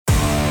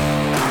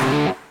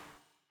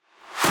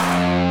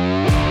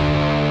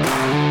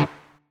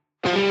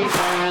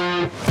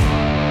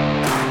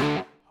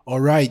All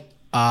right,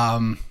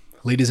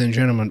 ladies and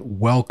gentlemen,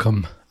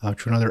 welcome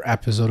to another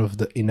episode of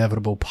the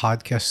Inevitable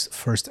Podcast,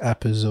 first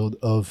episode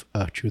of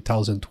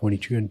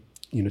 2022.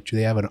 And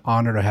today I have an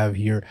honor to have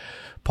here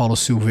Paulo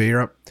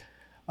Silveira.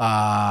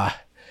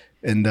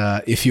 And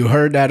if you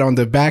heard that on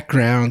the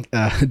background,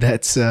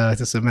 that's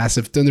a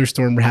massive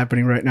thunderstorm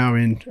happening right now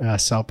in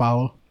Sao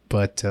Paulo.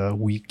 But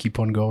we keep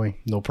on going,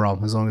 no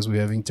problem. As long as we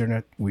have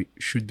internet, we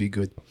should be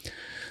good.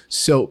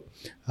 So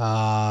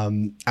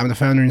I'm the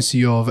founder and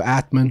CEO of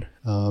Atman.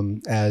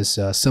 As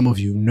some of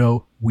you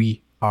know,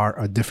 we are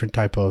a different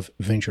type of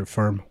venture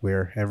firm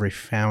where every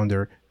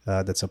founder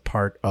that's a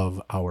part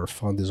of our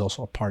fund is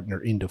also a partner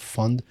in the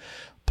fund,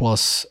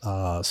 plus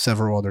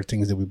several other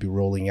things that we'll be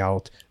rolling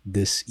out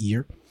this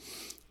year.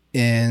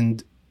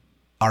 And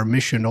our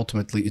mission,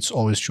 ultimately, it's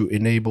always to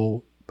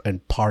enable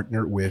and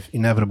partner with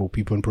inevitable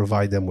people and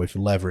provide them with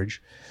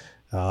leverage.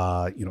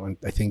 And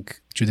I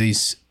think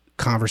today's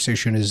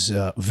conversation is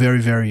very,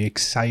 very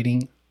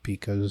exciting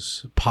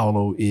because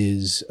Paulo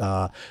is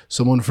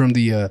someone from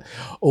the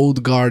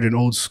old guard and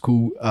old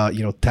school,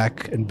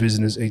 tech and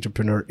business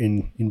entrepreneur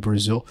in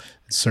Brazil.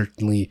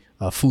 Certainly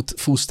a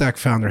full stack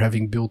founder,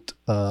 having built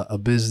a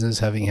business,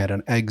 having had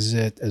an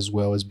exit, as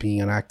well as being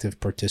an active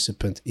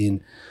participant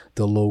in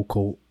the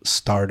local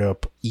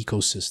startup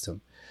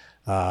ecosystem.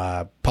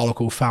 Paulo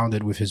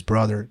co-founded with his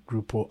brother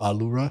Grupo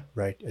Alura,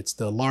 right? It's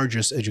the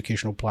largest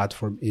educational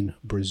platform in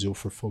Brazil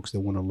for folks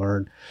that want to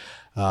learn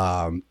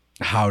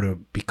how to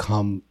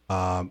become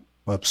a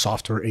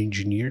software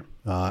engineer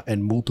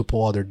and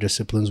multiple other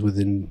disciplines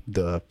within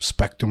the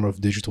spectrum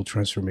of digital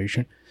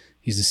transformation.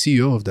 He's the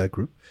CEO of that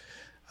group.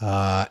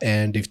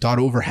 And they've taught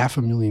over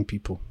 500,000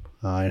 people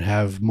and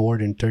have more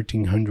than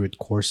 1,300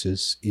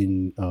 courses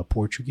in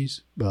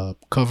Portuguese,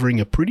 covering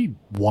a pretty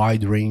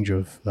wide range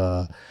of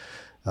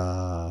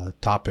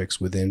topics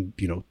within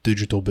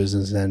digital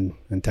business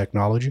and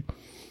technology.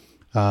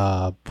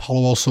 Paulo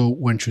also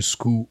went to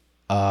school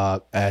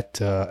at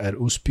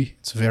USP.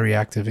 It's a very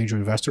active angel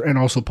investor and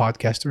also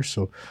podcaster.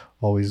 So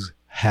always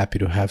happy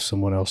to have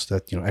someone else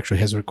that actually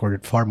has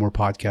recorded far more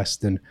podcasts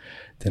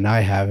than I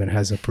have and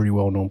has a pretty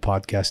well-known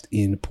podcast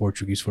in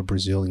Portuguese for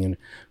Brazilian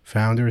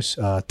founders.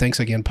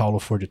 Thanks again, Paulo,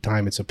 for the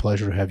time. It's a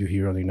pleasure to have you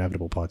here on the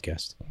Inevitable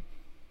Podcast.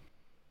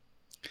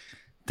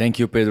 Thank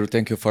you, Pedro.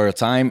 Thank you for your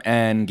time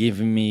and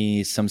giving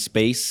me some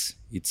space.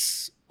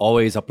 It's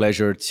always a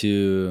pleasure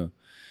to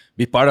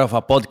be part of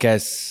a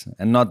podcast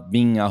and not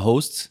being a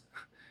host.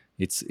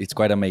 It's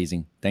quite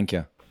amazing. Thank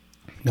you.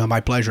 No,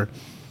 my pleasure.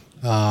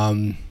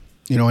 And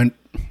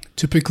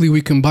typically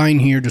we combine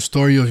here the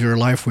story of your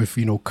life with,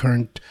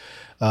 current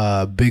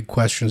big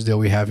questions that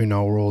we have in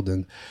our world.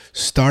 And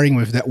starting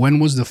with that, when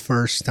was the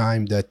first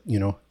time that,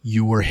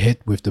 you were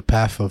hit with the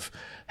path of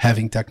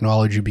having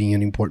technology being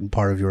an important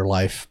part of your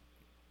life?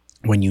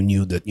 When you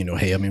knew that,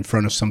 hey, I'm in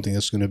front of something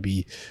that's going to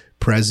be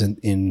present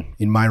in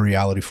my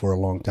reality for a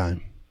long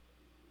time?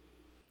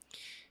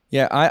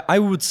 Yeah, I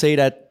would say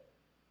that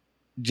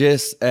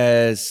just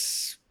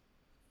as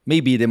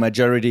maybe the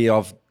majority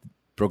of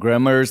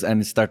programmers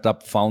and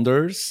startup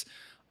founders,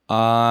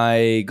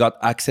 I got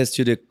access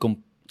to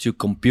to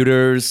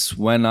computers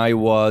when I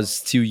was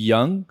still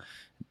young,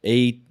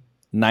 8,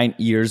 9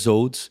 years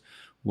old,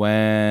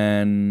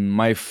 when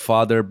my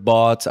father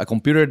bought a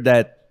computer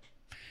that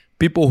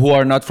people who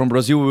are not from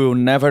Brazil will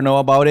never know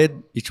about it.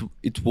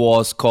 It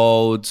was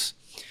called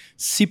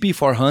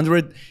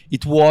CP400.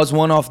 It was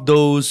one of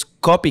those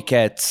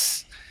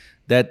copycats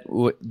that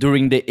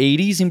during the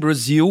 80s in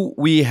Brazil,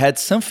 we had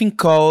something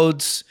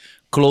called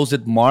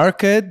closed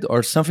market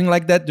or something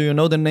like that. Do you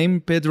know the name,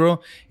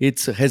 Pedro?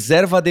 It's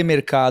Reserva de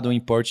Mercado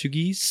in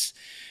Portuguese,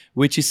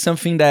 which is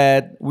something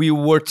that we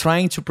were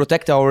trying to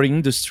protect our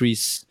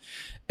industries.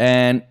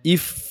 And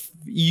if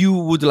you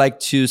would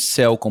like to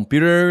sell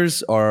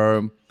computers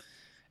or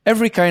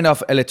every kind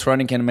of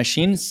electronic and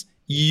machines,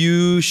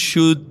 you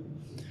should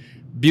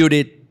build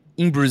it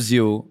in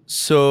Brazil.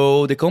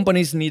 So the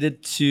companies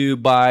needed to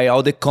buy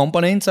all the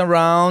components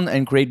around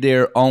and create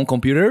their own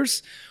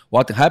computers.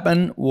 What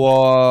happened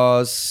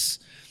was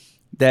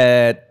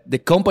that the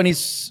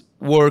companies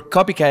were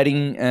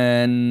copycatting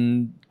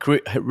and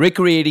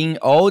recreating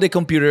all the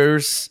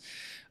computers,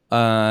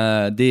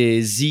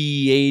 the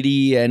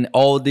Z80 and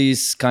all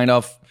these kind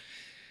of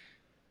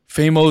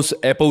famous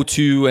Apple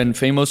II and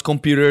famous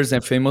computers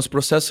and famous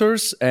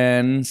processors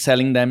and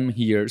selling them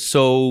here.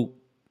 So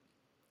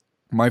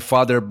my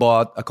father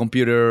bought a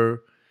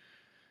computer,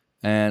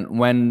 and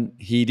when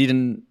he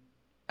didn't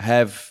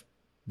have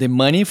the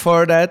money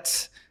for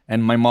that,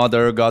 and my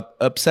mother got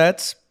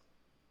upset.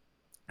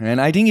 And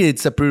I think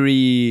it's a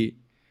pretty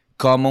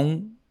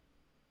common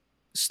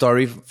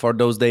story for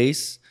those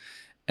days.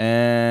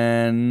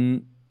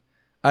 And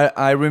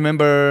I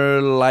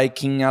remember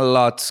liking a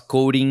lot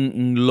coding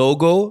in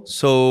Logo.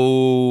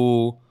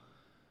 So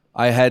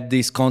I had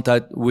this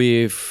contact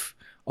with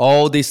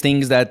all these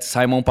things that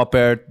Simon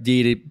Papert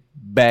did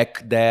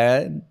back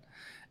then.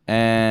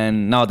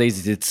 And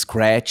nowadays it's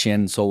Scratch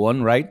and so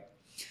on, right?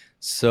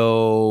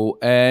 So,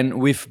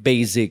 and with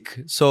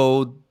BASIC.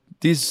 So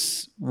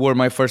these were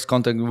my first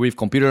contact with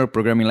computer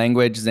programming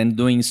languages and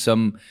doing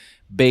some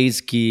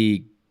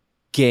basic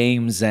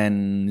games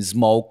and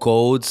small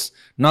codes,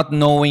 not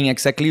knowing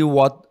exactly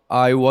what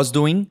I was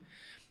doing.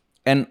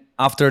 And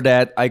after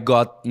that, I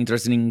got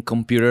interested in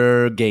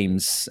computer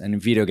games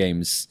and video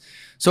games.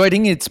 So I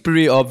think it's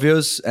pretty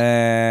obvious.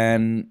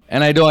 And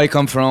I know I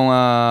come from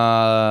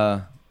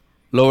a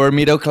lower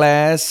middle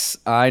class.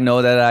 I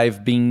know that I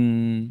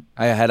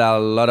had a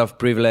lot of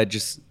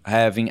privileges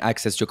having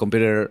access to a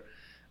computer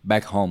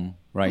back home,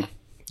 right?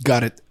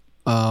 Got it.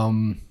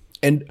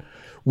 And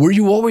were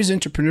you always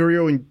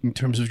entrepreneurial in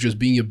terms of just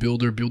being a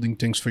builder, building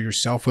things for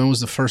yourself? When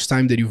was the first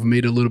time that you've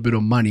made a little bit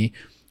of money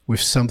with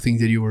something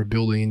that you were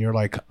building and you're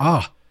like,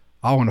 I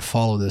want to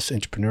follow this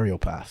entrepreneurial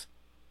path?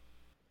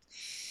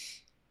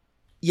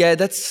 Yeah,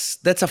 that's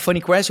a funny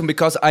question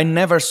because I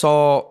never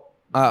saw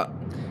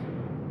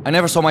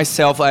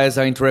myself as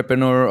an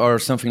entrepreneur or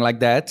something like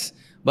that.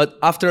 But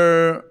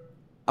after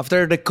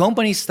the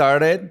company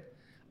started,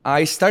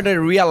 I started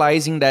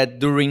realizing that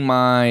during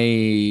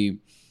my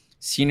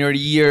senior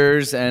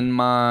years and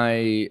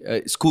my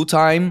school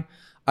time,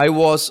 I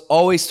was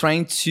always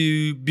trying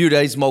to build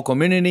a small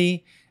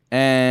community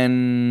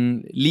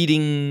and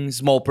leading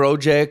small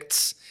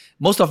projects.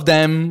 Most of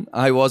them,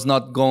 I was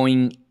not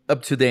going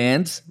up to the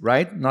end,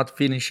 right? Not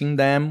finishing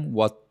them.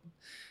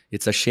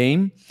 It's a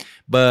shame.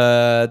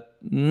 But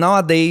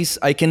nowadays,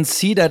 I can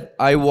see that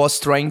I was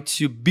trying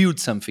to build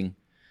something.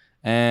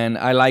 And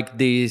I like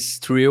this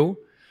thrill.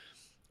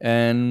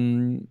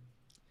 And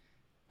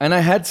I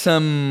had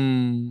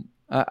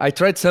I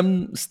tried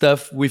some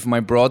stuff with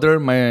my brother.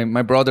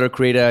 My brother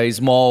created a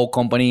small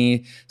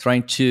company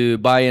trying to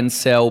buy and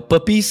sell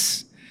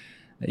puppies.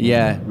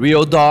 Yeah,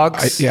 real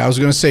dogs. I was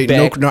gonna say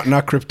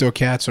not crypto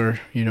cats or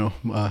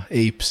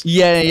apes.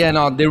 Yeah,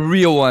 no, the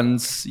real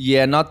ones.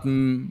 Yeah, not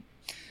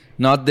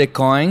the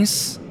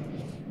coins.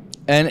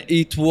 And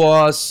it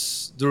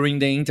was during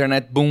the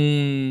internet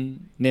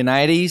boom in the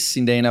 90s,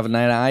 in the end of the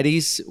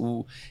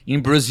 90s.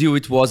 In Brazil,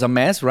 it was a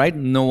mess, right?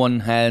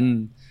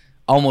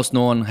 Almost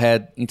no one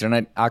had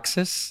internet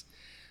access.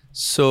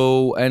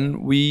 So,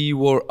 and we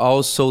were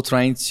also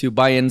trying to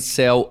buy and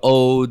sell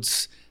old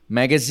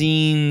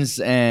magazines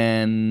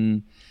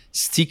and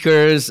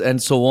stickers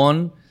and so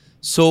on.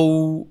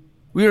 So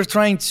we were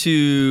trying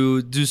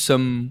to do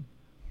some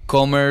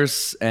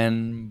commerce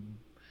and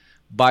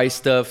buy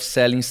stuff,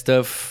 selling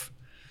stuff,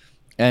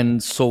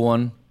 and so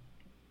on.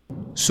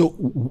 So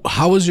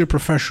how was your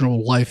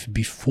professional life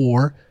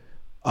before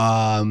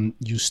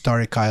you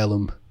started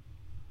Kailum?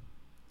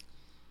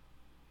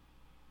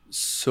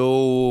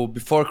 So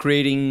before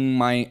creating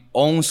my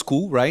own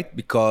school, right?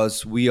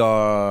 Because we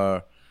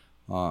are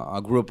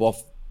a group of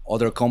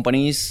other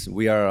companies.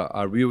 We are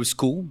a real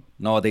school,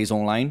 nowadays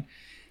online.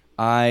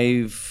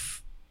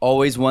 I've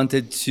always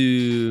wanted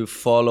to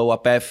follow a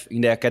path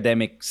in the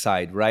academic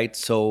side, right?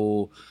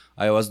 So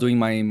I was doing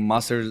my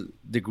master's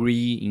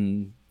degree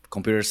in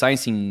computer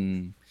science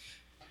in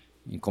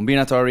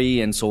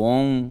combinatory and so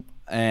on.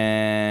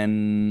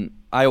 And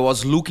I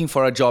was looking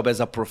for a job as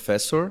a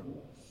professor.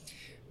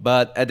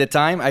 But at the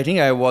time, I think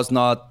I was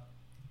not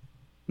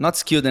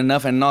skilled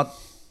enough and not,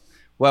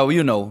 well,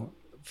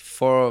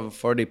 for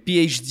the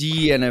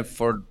PhD and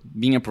for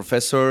being a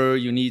professor,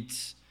 you need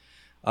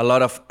a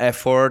lot of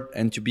effort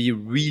and to be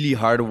really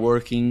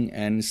hardworking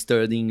and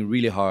studying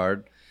really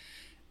hard.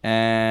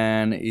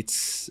 And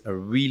it's a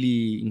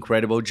really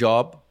incredible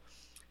job.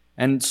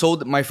 And so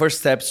my first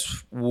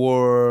steps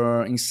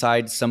were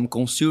inside some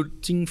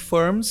consulting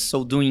firms,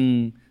 so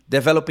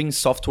developing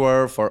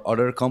software for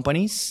other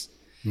companies.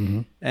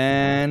 Mm-hmm.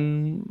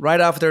 And right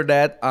after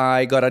that,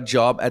 I got a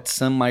job at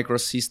Sun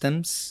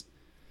Microsystems.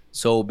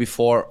 So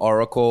before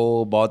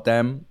Oracle bought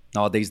them,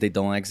 nowadays they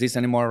don't exist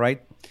anymore,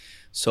 right?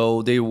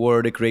 So they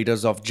were the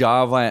creators of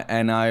Java,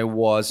 and I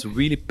was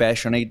really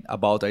passionate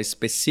about a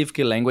specific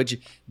language.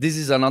 This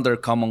is another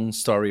common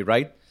story,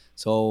 right?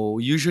 So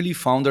usually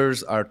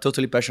founders are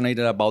totally passionate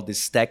about the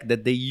stack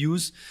that they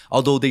use,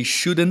 although they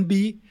shouldn't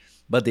be,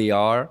 but they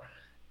are.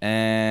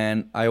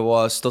 And I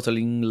was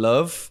totally in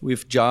love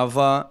with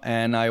Java,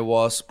 and I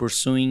was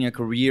pursuing a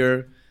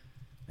career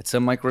at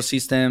Sun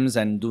Microsystems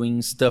and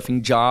doing stuff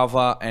in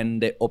Java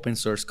and the open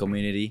source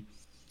community.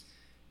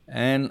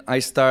 And I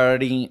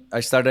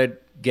started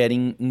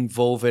getting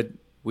involved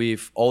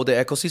with all the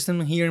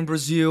ecosystem here in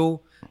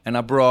Brazil and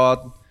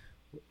abroad,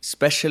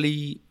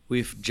 especially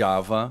with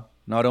Java.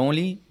 Not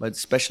only, but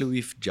especially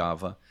with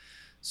Java.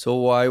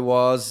 So I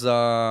was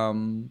a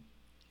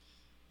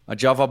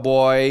Java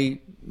boy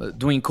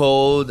doing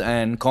code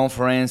and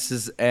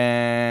conferences,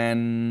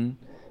 and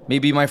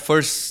maybe my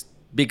first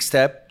big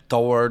step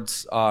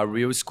towards a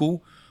real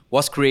school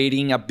was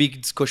creating a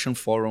big discussion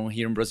forum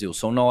here in Brazil.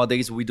 So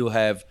nowadays we do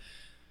have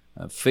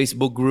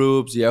Facebook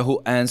groups,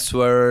 Yahoo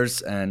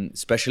Answers, and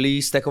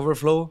especially Stack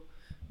Overflow.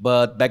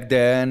 But back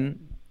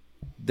then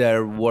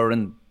there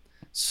weren't.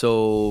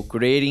 So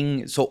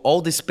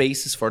all the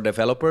spaces for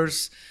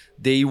developers,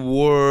 they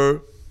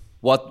were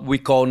what we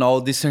call now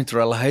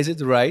decentralized,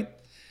 right?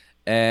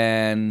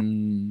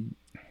 And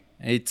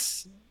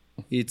it's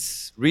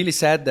It's really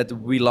sad that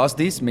we lost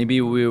this. Maybe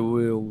we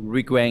will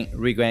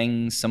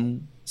regain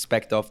some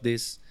aspect of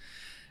this.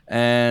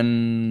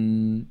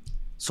 And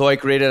so I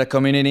created a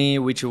community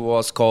which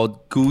was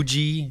called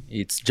Kuji.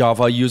 It's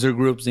Java user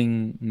groups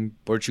in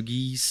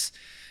Portuguese.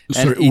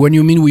 So when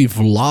you mean we've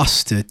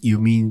lost it, you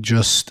mean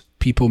just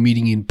people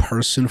meeting in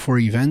person for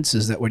events?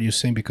 Is that what you're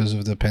saying because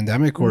of the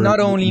pandemic? Or not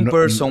only in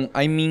person,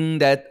 I mean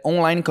that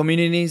online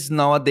communities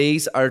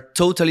nowadays are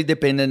totally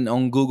dependent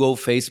on Google,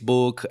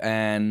 Facebook,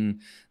 and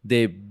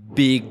the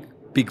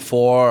big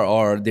four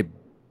or the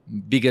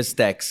biggest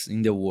techs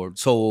in the world.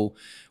 So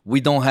we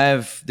don't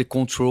have the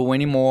control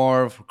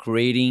anymore for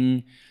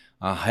creating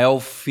a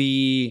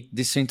healthy,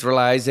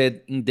 decentralized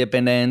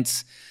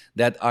independence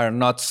that are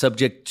not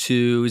subject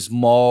to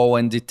small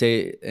and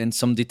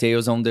some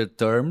details on their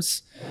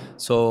terms.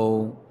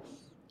 So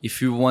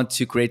if you want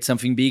to create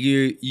something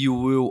big, you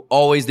will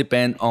always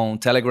depend on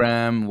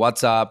Telegram,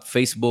 WhatsApp,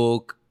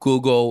 Facebook,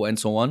 Google, and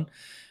so on.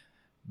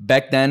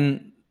 Back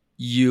then,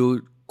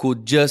 you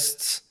could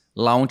just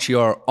launch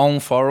your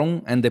own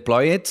forum and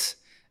deploy it,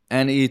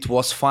 and it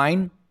was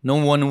fine. No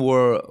one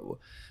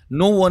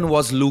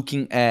was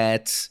looking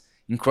at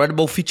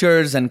incredible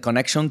features and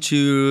connection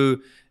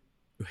to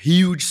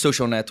huge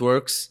social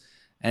networks,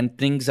 and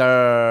things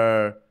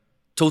are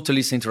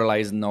totally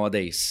centralized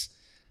nowadays.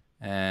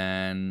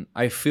 And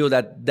I feel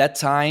that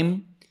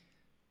time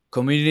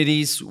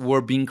communities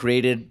were being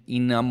created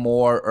in a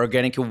more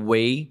organic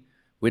way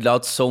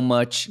without so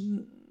much.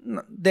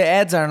 The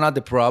ads are not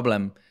the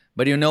problem,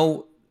 but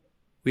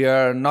we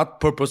are not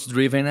purpose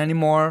driven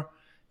anymore.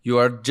 You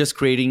are just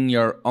creating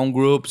your own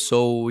group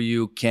so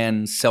you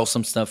can sell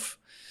some stuff.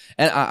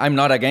 And I'm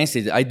not against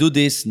it. I do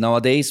this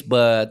nowadays,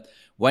 but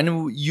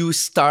when you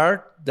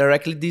start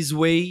directly this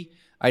way,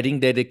 I think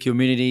that the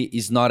community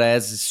is not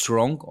as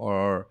strong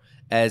or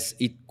as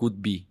it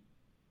could be.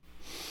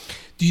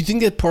 Do you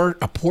think that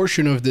a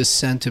portion of this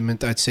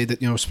sentiment, I'd say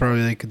that it's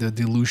probably like the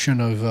dilution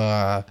of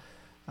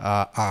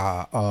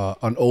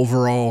an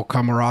overall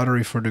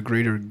camaraderie for the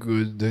greater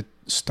good that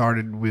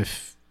started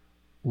with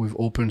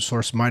open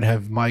source might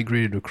have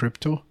migrated to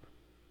crypto?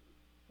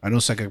 I know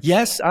it's like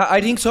yes, I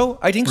think so.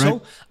 I think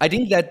so. I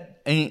think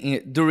that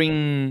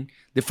during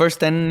the first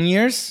 10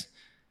 years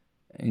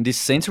in this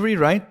century,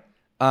 right,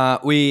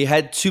 we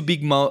had two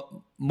big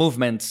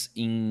movements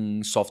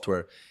in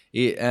software,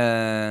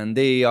 and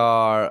they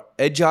are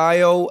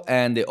agile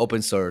and the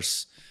open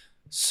source.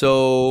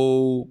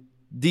 So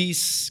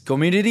these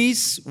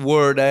communities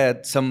were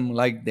that some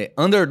like the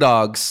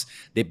underdogs,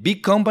 the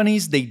big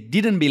companies, they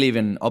didn't believe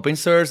in open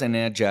source and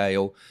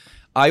agile.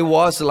 I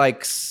was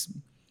like,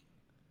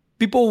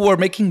 people were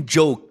making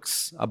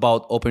jokes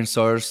about open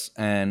source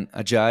and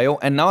agile,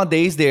 and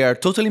nowadays they are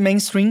totally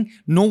mainstream.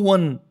 No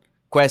one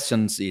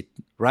questions it,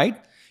 right?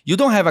 You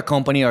don't have a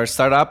company or a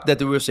startup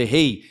that will say,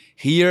 hey,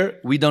 here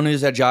we don't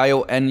use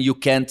agile and you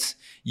can't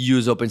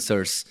use open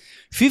source.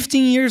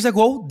 15 years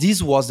ago,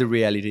 this was the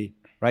reality,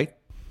 right?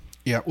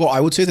 Yeah, well, I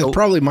would say that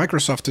probably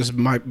Microsoft is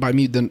by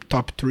me the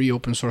top 3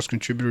 open source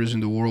contributors in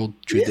the world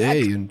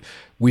today, and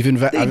we've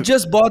invested. They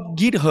just bought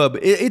GitHub.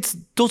 It's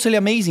totally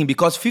amazing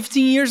because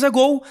 15 years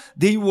ago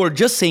they were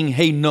just saying,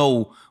 "Hey,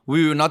 no,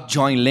 we will not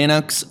join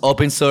Linux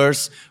open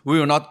source. We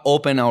will not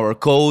open our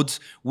codes.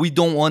 We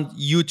don't want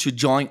you to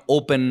join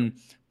open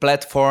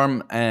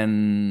platform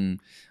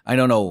and I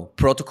don't know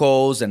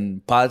protocols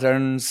and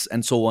patterns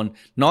and so on."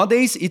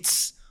 Nowadays,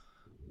 it's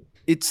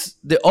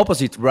the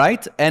opposite,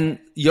 right? And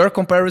your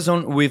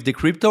comparison with the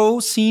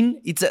crypto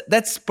scene,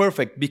 that's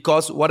perfect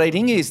because what I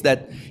think is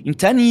that in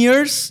 10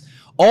 years,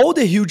 all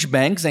the huge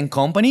banks and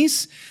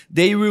companies,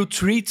 they will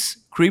treat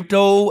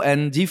crypto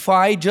and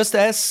DeFi just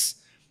as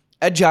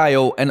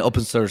agile and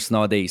open source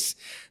nowadays.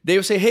 They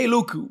will say, hey,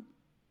 look,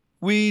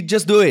 we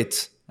just do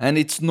it and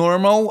it's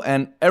normal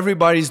and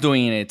everybody's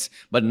doing it.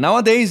 But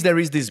nowadays there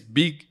is this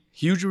big,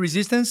 huge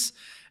resistance,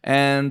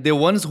 and the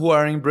ones who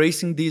are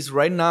embracing this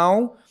right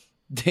now,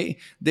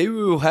 they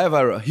will have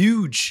a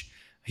huge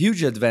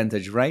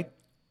advantage, right?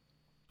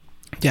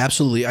 Yeah,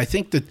 absolutely. I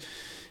think that,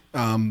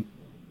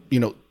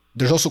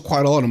 there's also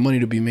quite a lot of money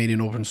to be made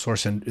in open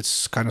source, and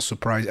it's kind of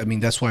surprising. I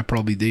mean, that's why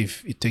probably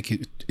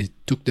it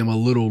took them a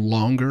little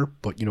longer,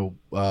 but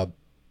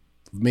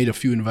made a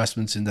few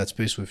investments in that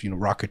space with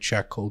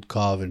Rocket.Check,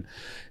 CodeCov, and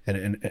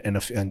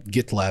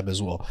GitLab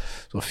as well.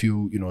 So a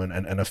few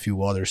and a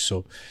few others.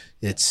 So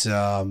it's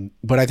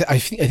but I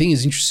think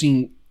it's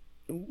interesting,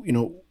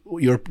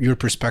 your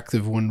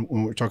perspective when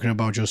we're talking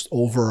about just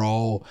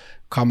overall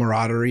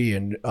camaraderie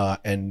and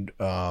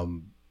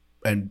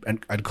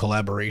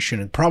collaboration,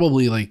 and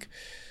probably like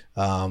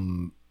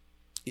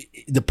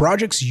the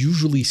projects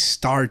usually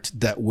start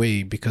that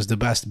way because the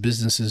best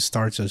businesses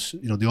starts as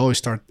they always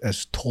start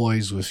as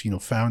toys with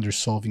founders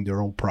solving their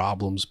own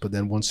problems, but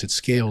then once it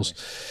scales,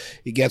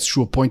 it gets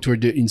to a point where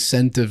the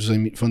incentives, I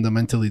mean,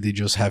 fundamentally they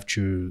just have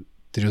to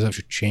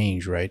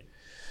change, right?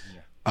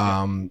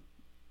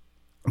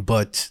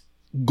 But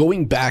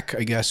going back,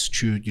 I guess,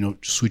 to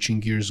switching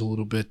gears a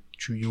little bit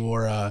to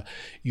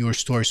your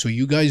story. So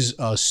you guys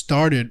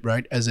started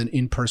right as an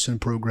in-person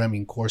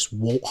programming course.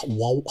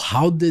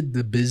 How did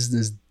the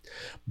business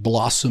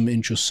blossom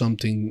into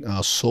something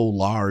so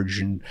large,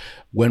 and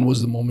when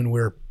was the moment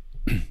where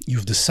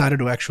you've decided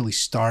to actually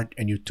start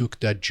and you took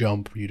that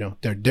jump?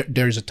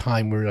 There's a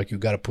time where like you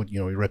got to put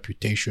your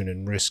reputation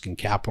and risk and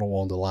capital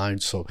on the line.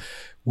 So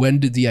when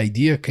did the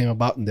idea came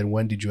about, and then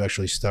when did you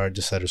actually decide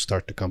to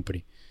start the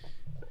company?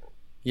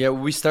 Yeah,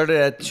 we started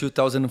at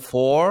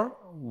 2004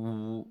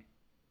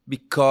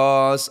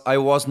 because I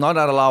was not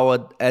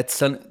allowed at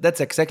Sun. That's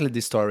exactly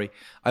the story.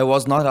 I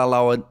was not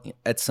allowed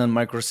at Sun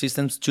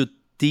Microsystems to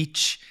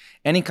teach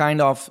any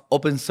kind of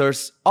open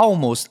source,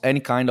 almost any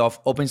kind of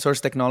open source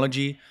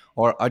technology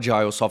or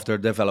agile software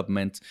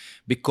development,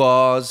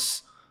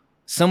 because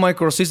Sun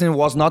Microsystems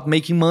was not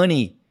making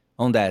money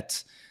on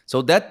that.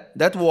 So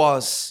that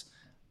was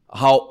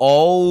how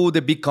all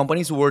the big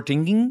companies were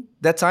thinking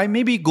that time.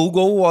 Maybe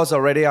Google was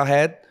already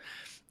ahead.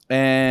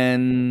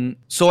 And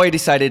so I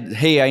decided,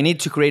 hey, I need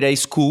to create a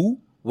school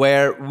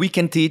where we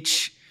can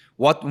teach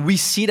what we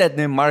see that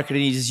the market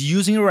is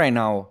using right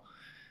now.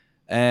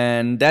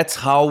 And that's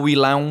how we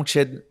launched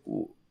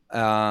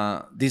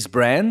this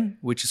brand,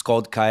 which is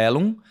called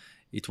Kaelum.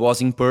 It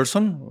was in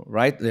person,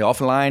 right? The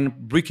offline,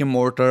 brick and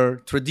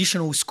mortar,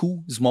 traditional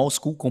school, small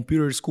school,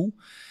 computer school.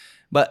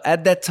 But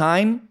at that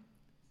time,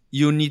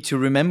 you need to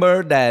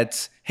remember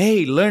that,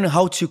 hey, learn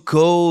how to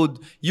code,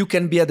 you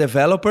can be a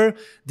developer.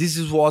 This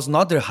was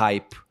not the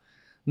hype.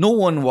 No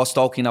one was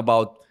talking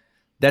about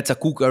that's a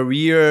cool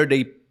career.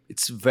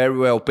 It's very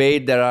well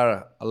paid. There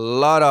are a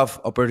lot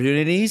of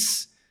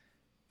opportunities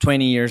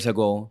 20 years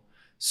ago.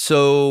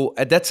 So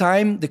at that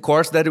time, the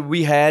course that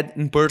we had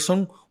in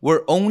person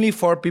were only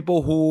for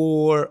people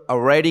who were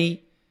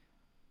already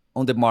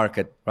on the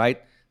market,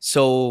 right?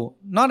 So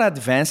not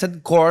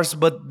advanced course,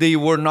 but they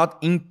were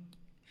not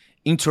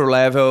intro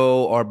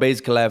level or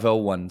basic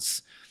level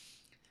ones.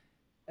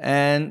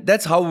 And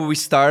that's how we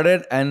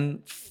started.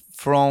 And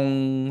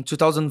from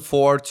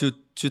 2004 to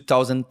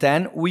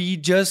 2010, we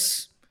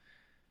just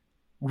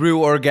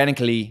grew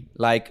organically,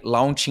 like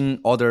launching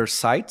other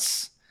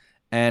sites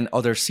and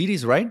other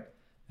cities, right?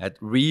 At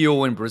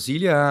Rio and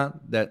Brasilia,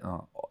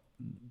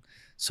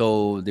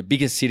 so the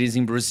biggest cities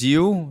in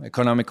Brazil,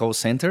 economical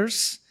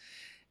centers.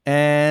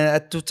 And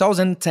at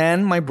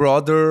 2010, my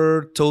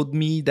brother told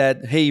me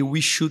that, hey, we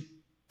should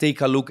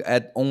take a look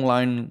at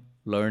online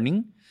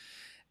learning.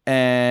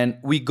 And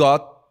we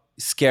got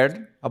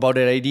scared about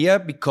that idea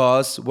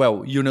because,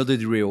 well, you know the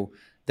drill.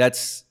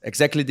 That's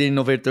exactly the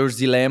innovator's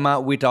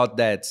dilemma. Without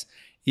that,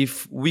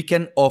 if we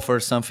can offer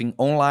something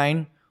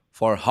online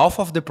for half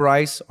of the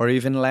price or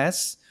even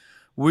less,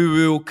 we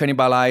will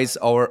cannibalize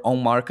our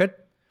own market.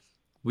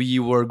 We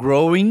were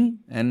growing,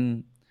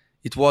 and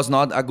it was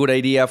not a good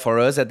idea for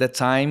us at that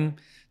time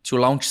to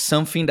launch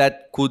something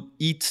that could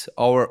eat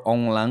our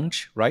own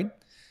lunch, right?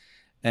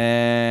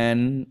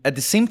 And at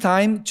the same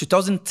time,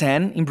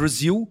 2010 in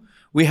Brazil,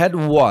 we had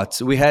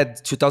what? We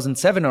had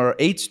 2007 or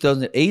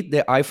 2008,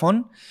 the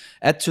iPhone.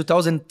 At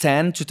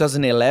 2010,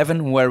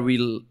 2011,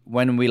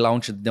 when we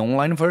launched the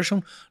online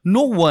version,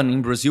 no one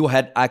in Brazil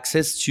had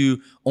access to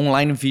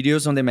online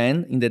videos on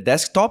demand in the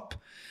desktop.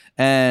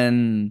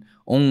 And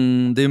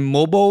on the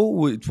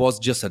mobile, it was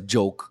just a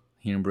joke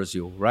here in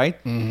Brazil, right?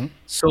 Mm-hmm.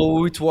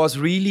 So it was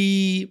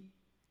really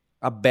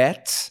a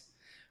bet.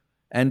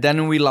 And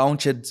then we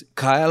launched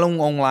Kaelum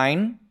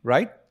Online,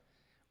 right?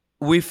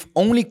 With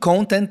only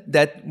content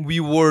that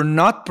we were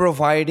not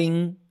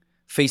providing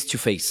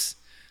face-to-face.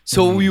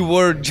 So we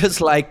were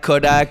just like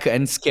Kodak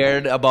and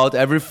scared about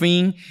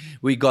everything.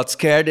 We got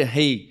scared.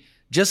 Hey,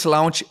 just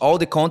launch all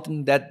the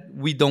content that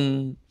we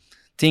don't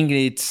think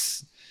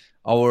it's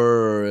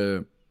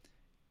our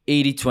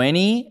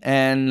 80-20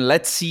 and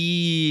let's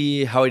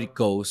see how it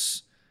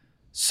goes.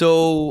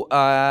 So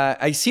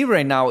I see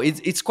right now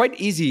it's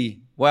quite easy.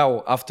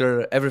 Well,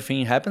 after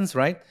everything happens,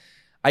 right?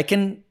 I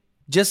can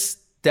just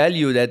tell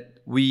you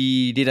that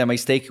we did a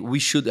mistake. We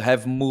should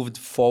have moved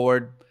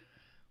forward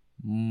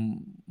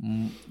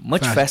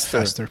much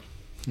faster,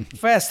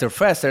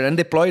 and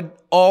deployed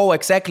all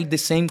exactly the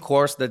same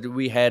course that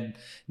we had,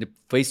 the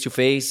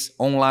face-to-face,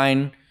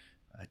 online,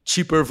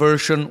 cheaper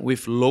version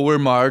with lower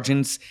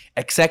margins,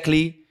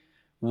 exactly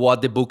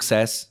what the book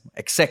says.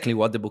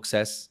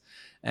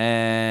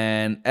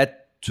 And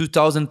at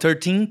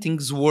 2013,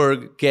 things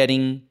were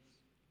getting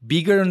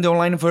bigger in the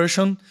online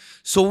version.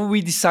 So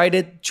we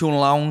decided to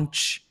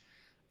launch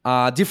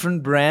a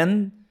different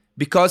brand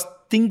because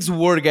things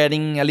were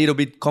getting a little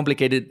bit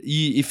complicated.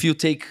 If you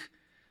take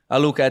a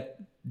look at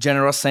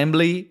General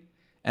Assembly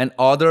and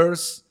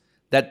others,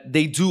 that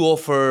they do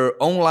offer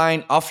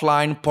online,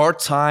 offline,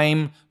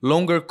 part-time,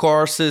 longer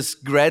courses,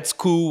 grad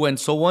school, and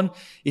so on.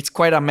 It's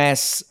quite a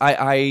mess.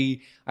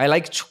 I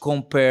like to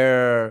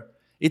compare.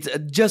 It's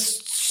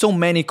just so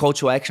many call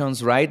to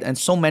actions, right? And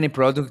so many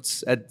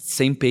products at the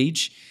same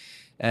page.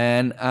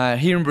 And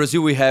here in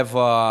Brazil, we have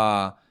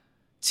a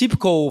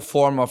typical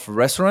form of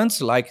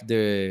restaurants like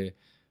the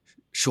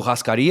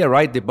churrascaria,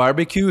 right? The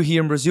barbecue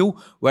here in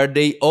Brazil, where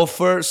they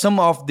offer some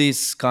of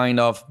this kind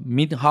of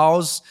meat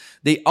house.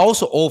 They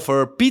also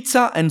offer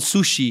pizza and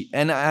sushi,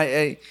 and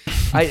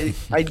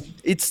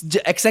it's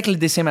exactly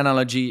the same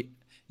analogy.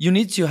 You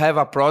need to have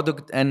a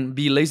product and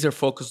be laser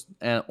focused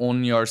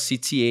on your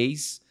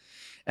CTAs,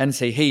 and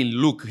say, hey,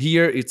 look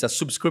here, it's a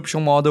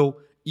subscription model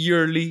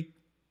yearly,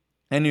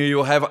 and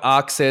you have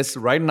access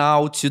right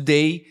now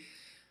today,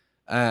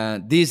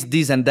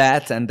 this, and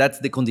that's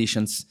the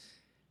conditions.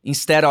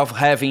 Instead of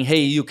having, hey,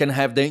 you can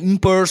have the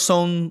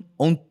in-person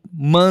on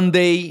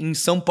Monday in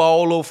São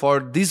Paulo for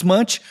this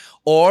much,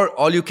 or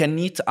all you can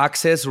eat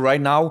access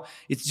right now.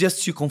 It's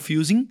just too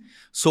confusing.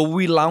 So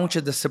we launched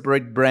a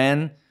separate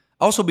brand,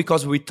 also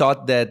because we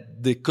thought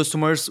that the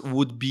customers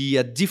would be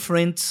a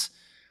different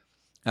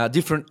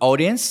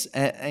audience.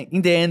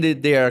 In the end,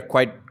 they are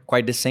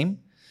quite the same.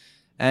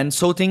 And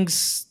so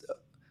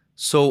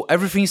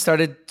everything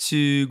started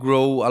to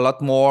grow a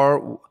lot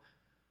more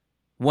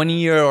 1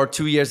 year or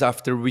 2 years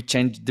after we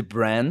changed the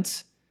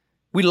brand.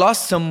 We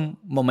lost some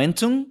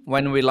momentum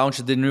when we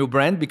launched the new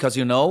brand because,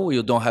 you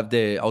don't have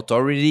the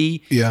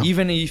authority. Yeah.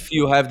 Even if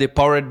you have the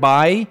powered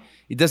by,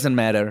 it doesn't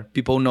matter.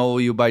 People know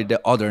you by the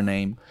other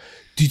name.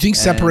 Do you think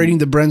separating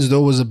the brands,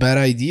 though, was a bad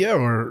idea,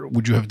 or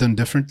would you have done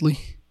differently?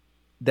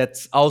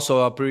 That's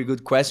also a pretty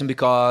good question,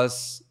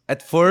 because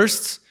at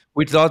first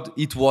we thought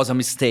it was a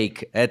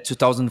mistake. At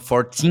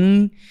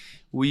 2014,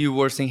 we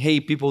were saying, hey,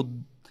 people,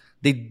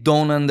 they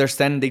don't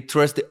understand, they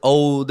trust the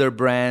older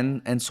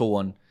brand and so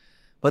on.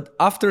 But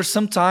after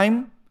some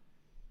time,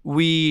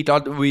 we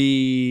thought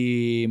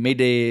we made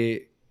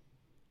the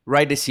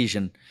right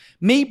decision.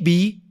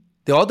 Maybe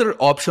the other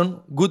option,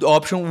 good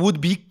option,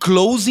 would be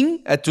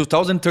closing at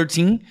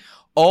 2013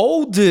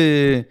 all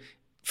the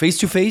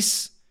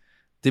face-to-face,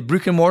 the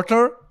brick and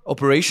mortar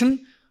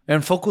operation,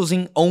 and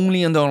focusing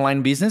only on the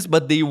online business.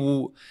 But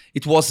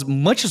it was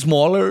much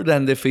smaller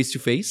than the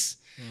face-to-face.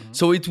 Mm-hmm.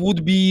 So it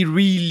would be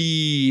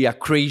really a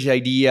crazy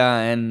idea,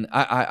 and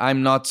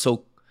I'm not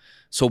so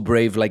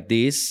brave like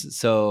this.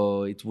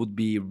 So it would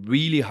be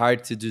really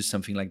hard to do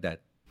something like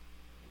that.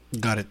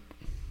 Got it.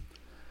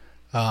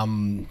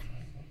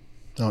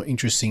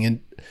 Interesting. And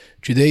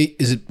today,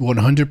 is it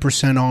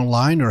 100%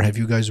 online, or have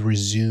you guys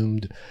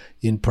resumed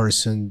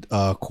in-person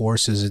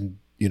courses? And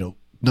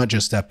not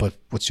just that, but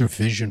what's your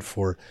vision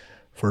for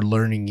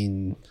learning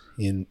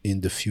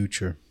in the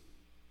future?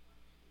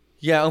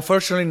 Yeah,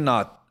 unfortunately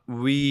not.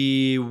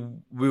 We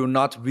will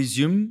not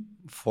resume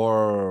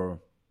for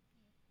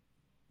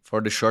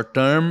the short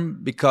term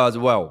because,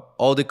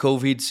 all the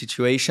COVID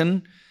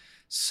situation.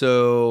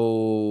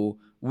 So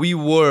we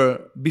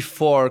were,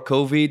 before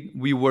COVID,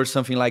 we were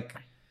something like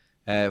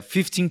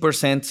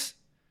 15%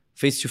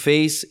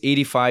 face-to-face,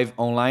 85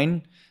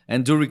 online.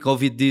 And during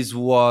COVID, this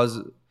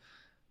was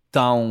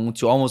down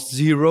to almost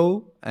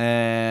zero.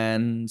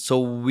 And so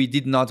we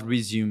did not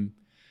resume.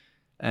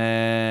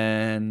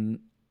 And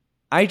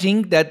I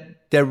think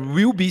that there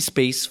will be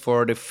space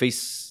for the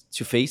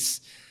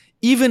face-to-face.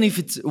 Even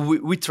if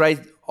we try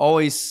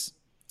always,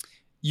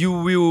 you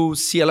will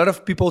see a lot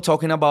of people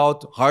talking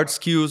about hard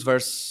skills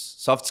versus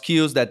soft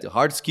skills, that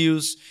hard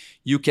skills,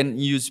 you can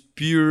use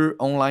pure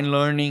online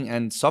learning,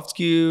 and soft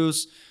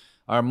skills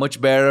are much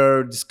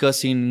better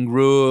discussing in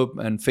group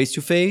and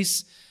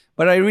face-to-face.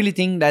 But I really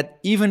think that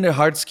even the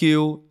hard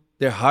skill,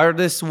 the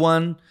hardest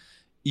one,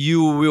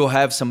 you will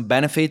have some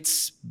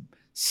benefits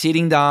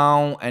sitting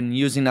down and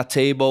using a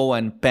table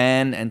and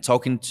pen and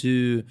talking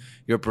to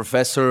your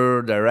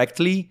professor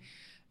directly.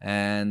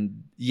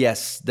 And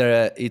yes,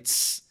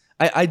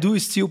 I do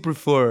still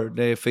prefer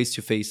the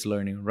face-to-face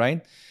learning,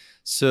 right?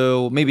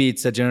 So maybe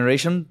it's a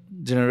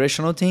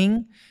generational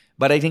thing,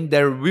 but I think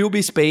there will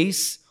be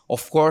space,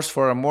 of course,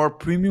 for a more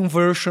premium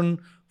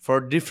version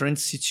for different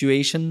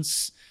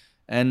situations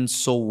and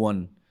so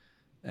on.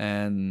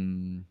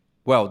 And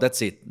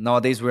that's it.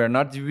 Nowadays, we are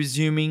not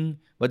resuming,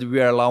 but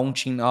we are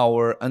launching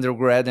our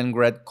undergrad and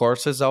grad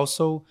courses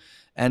also.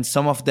 And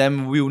some of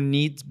them will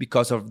need,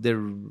 because of the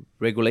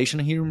regulation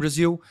here in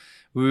Brazil,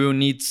 we will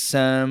need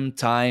some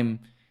time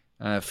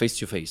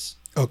face-to-face.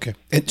 Okay.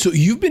 And so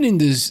you've been in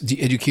the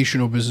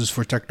educational business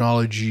for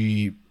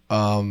technology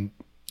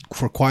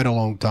for quite a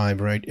long time,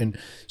 right? And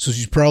so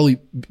it's probably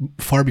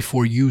far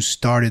before you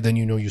started, then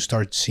you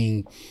start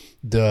seeing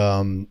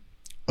the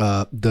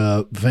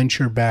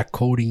venture-backed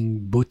coding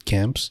boot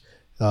camps,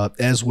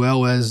 as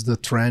well as the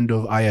trend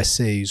of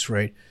ISAs,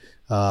 right?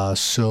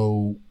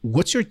 So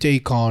what's your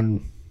take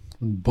on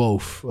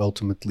both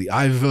ultimately?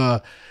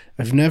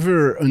 I've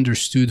never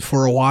understood.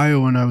 For a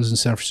while when I was in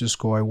San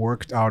Francisco, I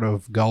worked out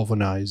of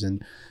Galvanize,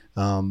 and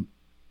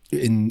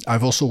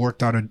I've also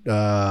worked out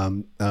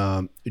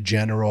of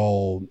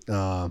General.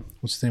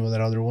 What's the name of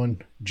that other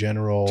one?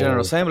 General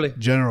Assembly.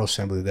 General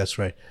Assembly. That's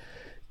right.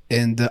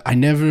 And I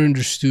never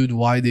understood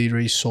why they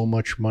raised so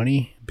much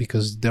money,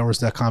 because there was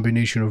that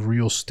combination of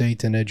real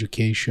estate and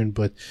education,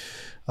 but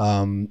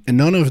and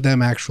none of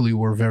them actually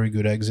were very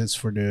good exits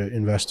for the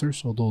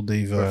investors, although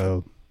they've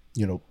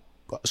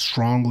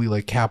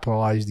strongly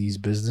capitalized these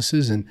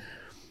businesses. And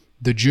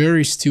the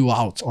jury's still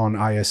out on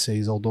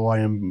ISAs, although I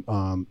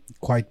am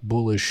quite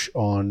bullish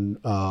on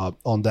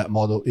that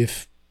model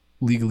if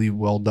legally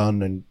well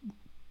done and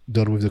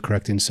done with the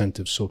correct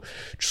incentives. So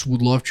just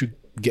would love to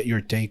get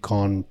your take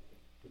on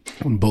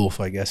both,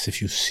 I guess,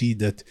 if you see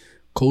that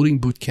coding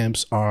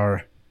bootcamps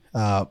are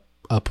a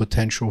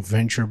potential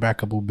venture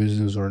backable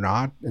business or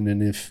not, and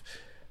then if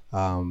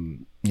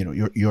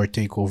your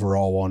take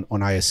overall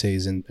on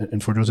ISAs.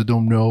 And for those that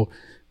don't know,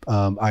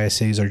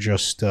 ISAs are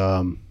just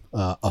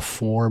a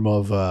form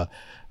of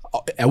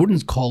I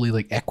wouldn't call it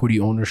like equity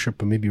ownership,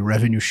 but maybe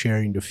revenue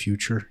sharing in the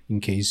future, in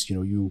case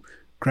you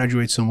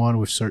graduate someone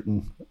with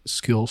certain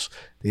skills,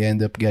 they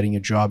end up getting a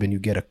job and you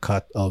get a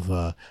cut of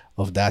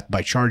that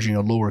by charging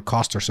a lower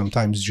cost, or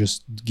sometimes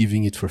just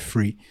giving it for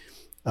free.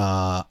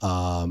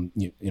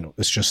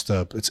 It's just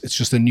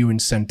a new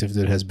incentive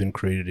that has been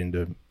created in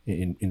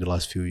the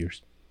last few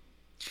years.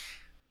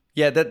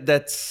 Yeah,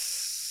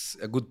 that's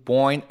a good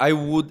point. I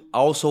would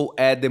also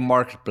add the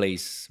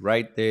marketplace,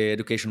 right? The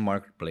education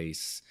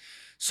marketplace.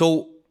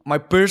 So my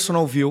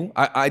personal view,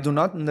 I do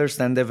not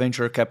understand the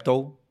venture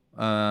capital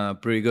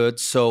pretty good.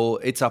 So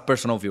it's a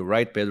personal view,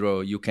 right,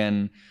 Pedro? You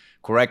can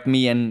correct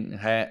me, and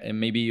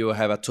maybe you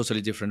have a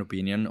totally different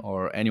opinion,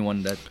 or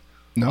anyone that.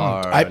 No,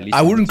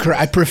 I wouldn't.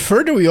 I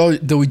prefer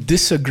that we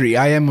disagree.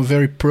 I am a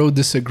very pro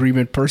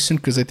disagreement person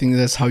because I think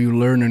that's how you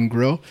learn and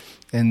grow.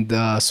 And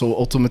so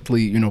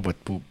ultimately,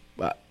 that's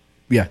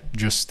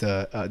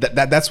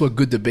what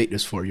good debate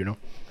is for,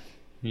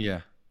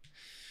 Yeah.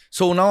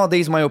 So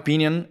nowadays, my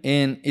opinion,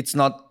 and it's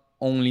not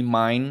only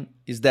mine,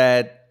 is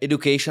that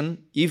education,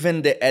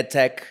 even the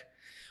edtech,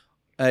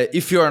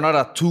 if you are not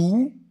a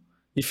tool,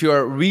 if you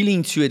are really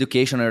into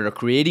education or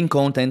creating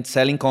content,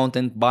 selling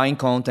content, buying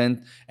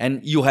content, and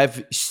you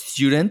have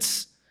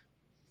students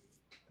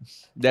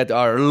that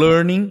are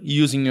learning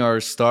using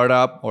your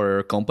startup or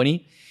your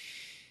company,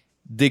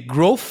 the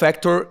growth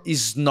factor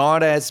is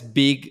not as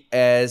big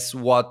as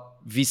what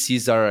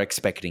VCs are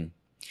expecting.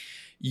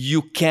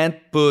 You can't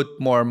put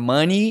more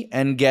money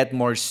and get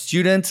more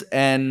students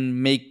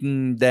and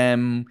making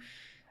them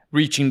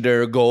reaching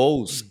their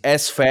goals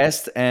as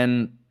fast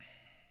and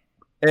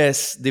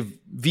as the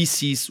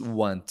VCs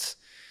want.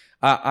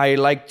 I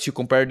like to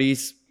compare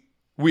this.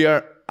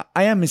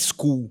 I am a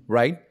school,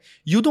 right?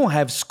 You don't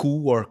have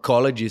school or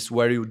colleges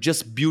where you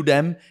just build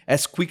them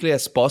as quickly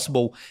as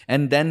possible,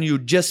 and then you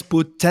just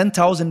put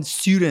 10,000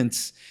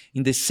 students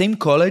in the same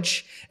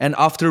college, and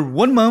after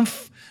 1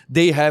 month,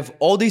 they have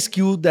all the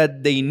skill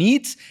that they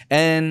need,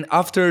 and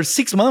after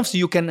 6 months,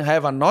 you can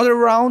have another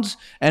round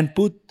and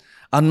put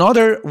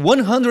another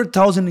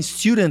 100,000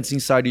 students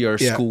inside your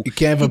school. You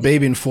can't have a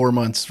baby in 4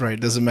 months, right?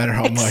 Doesn't matter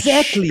how much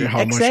cash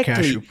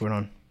you put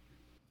on.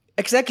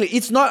 Exactly.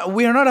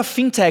 We are not a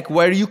fintech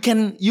where you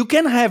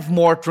can have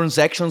more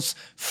transactions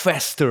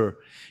faster.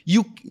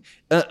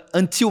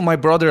 Until my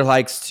brother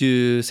likes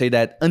to say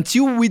that,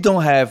 until we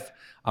don't have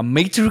a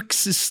matrix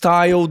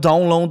style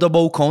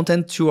downloadable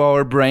content to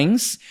our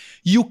brains,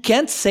 you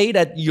can't say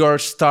that your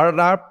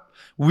startup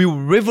will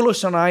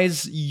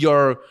revolutionize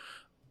your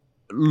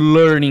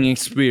learning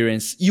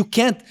experience. You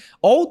can't.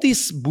 All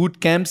these boot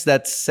camps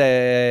that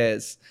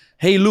says,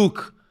 hey,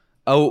 look,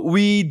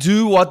 we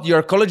do what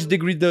your college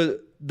degree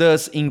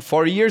does in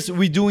 4 years,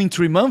 we do in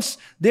 3 months,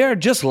 they are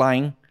just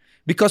lying,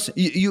 because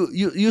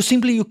you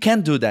simply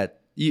can't do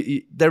that.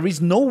 There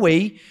is no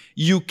way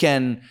you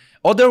can.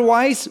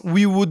 Otherwise,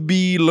 we would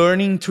be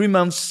learning 3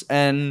 months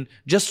and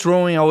just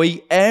throwing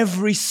away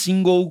every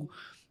single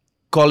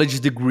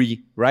college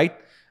degree, right?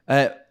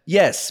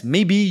 Yes,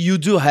 maybe you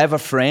do have a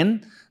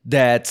friend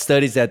that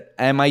studies at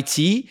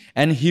MIT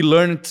and he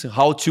learned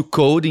how to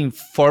code in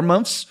 4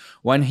 months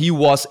when he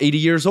was 80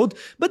 years old.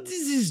 But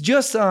this is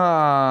just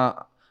an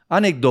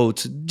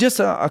anecdote,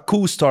 just a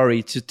cool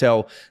story to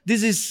tell.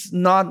 This is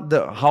not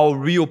how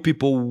real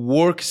people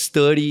work,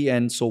 study,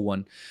 and so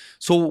on.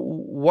 So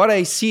what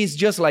I see is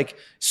just like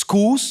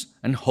schools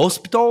and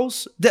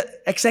hospitals,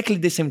 exactly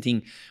the same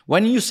thing.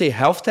 When you say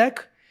health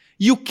tech,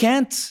 you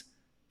can't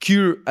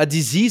cure a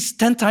disease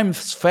 10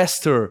 times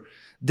faster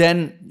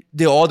than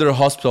the other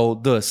hospital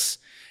does.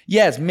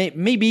 Yes,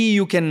 maybe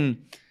you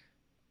can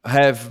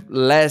have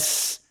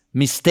less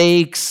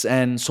mistakes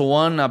and so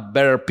on, a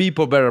better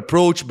people, better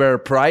approach, better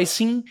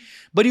pricing,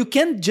 but you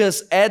can't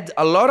just add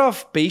a lot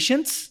of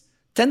patients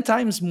 10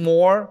 times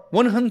more,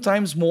 100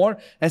 times more,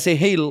 and say,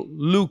 hey,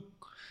 look,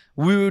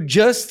 we will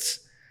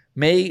just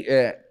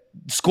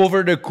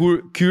discover the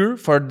cure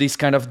for this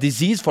kind of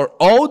disease for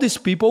all these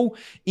people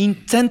in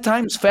 10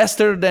 times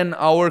faster than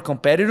our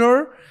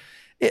competitor.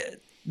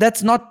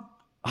 That's not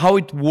how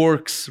it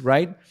works,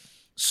 right?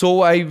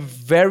 So I'm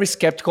very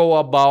skeptical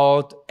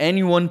about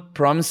anyone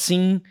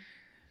promising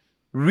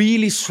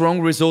really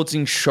strong results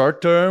in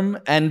short term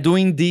and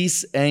doing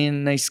this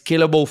in a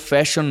scalable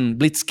fashion,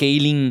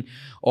 blitzscaling,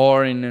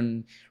 or in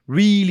a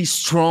really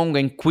strong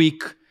and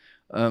quick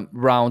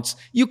rounds.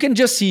 You can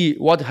just see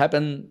what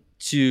happened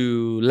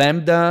to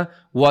Lambda,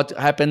 what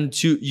happened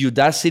to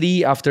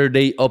Udacity after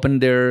they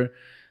opened their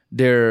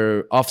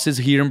offices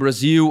here in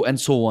Brazil, and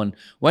so on.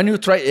 When you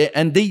try,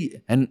 and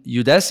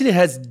Udacity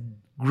has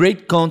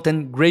great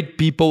content, great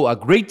people, a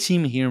great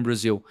team here in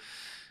Brazil.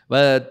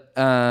 But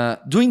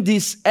doing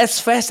this as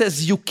fast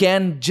as you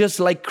can, just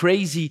like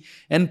crazy,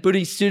 and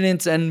putting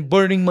students and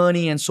burning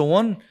money and so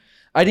on,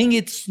 I think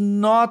it's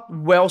not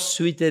well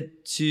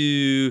suited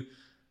to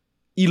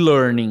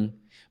e-learning.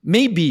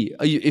 Maybe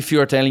if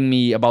you're telling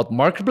me about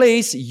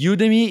Marketplace,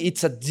 Udemy,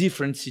 it's a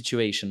different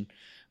situation.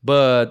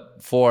 But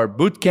for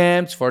boot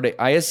camps, for the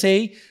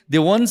ISA,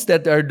 the ones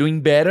that are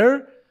doing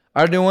better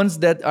are the ones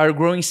that are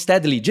growing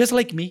steadily, just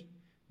like me.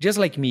 Just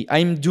like me.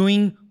 I'm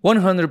doing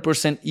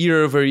 100%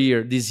 year over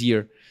year this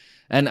year.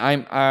 And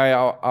I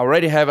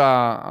already have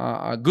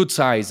a good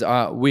size.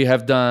 We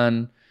have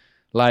done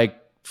like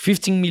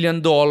 $15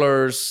 million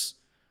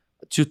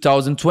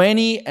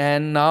 2020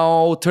 and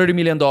now $30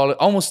 million,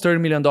 almost $30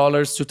 million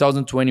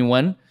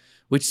 2021,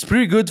 which is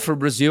pretty good for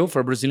Brazil, for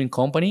a Brazilian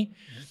company.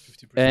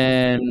 50%.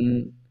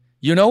 And,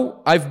 you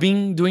know, I've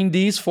been doing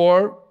this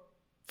for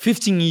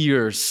 15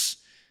 years.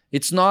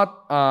 It's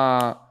not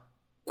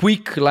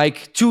quick,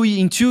 like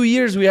in 2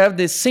 years, we have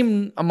the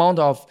same amount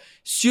of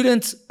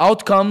students,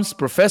 outcomes,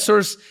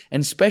 professors,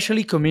 and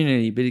especially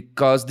community,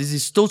 because this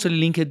is totally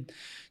linked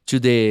to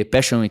the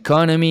passion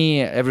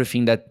economy,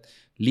 everything that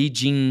Li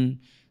Jin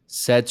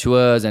said to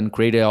us and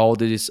created all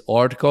these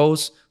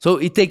articles. So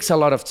it takes a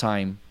lot of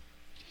time.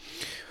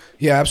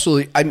 Yeah,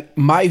 absolutely.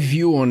 My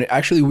view on it,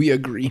 actually, we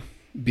agree,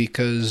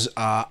 because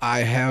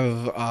I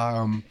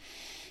have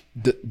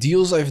the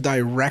deals I've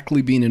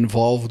directly been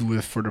involved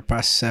with for the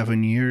past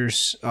 7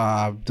 years,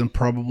 done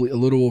probably a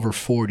little over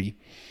 40.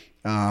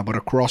 But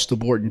across the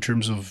board, in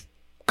terms of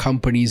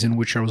companies in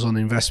which I was on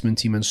the investment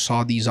team and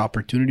saw these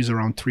opportunities,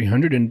 around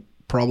 300, and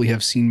probably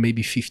have seen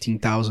maybe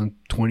 15,000,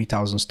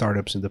 20,000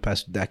 startups in the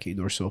past decade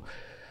or so.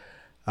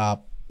 I've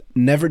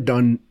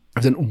done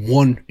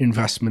one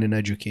investment in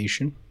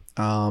education,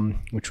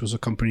 which was a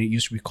company that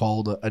used to be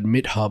called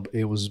AdmitHub.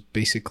 It was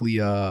basically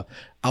a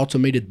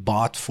automated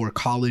bot for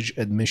college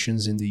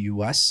admissions in the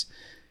US.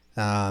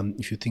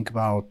 If you think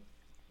about,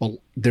 well,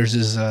 there's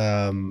this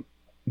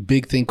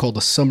big thing called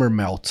the summer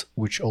melt,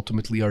 which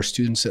ultimately are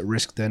students at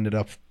risk that ended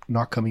up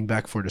not coming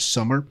back for the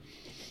summer.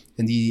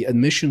 And the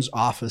admissions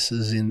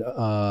offices in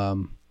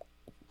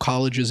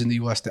colleges in the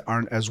US that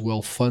aren't as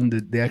well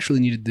funded, they actually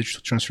needed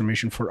digital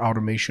transformation for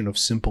automation of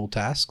simple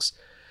tasks.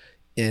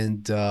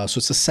 And so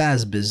it's a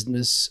SaaS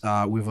business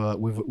with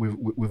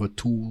a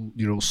tool,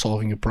 you know,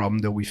 solving a problem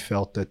that we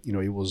felt that, you know,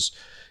 it was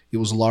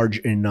large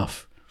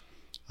enough.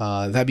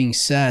 That being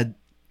said,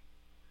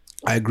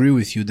 I agree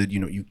with you that, you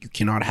know, you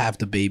cannot have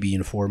the baby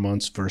in 4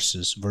 months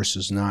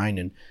versus 9,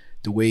 and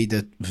the way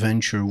that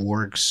venture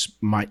works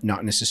might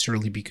not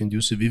necessarily be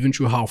conducive even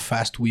to how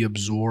fast we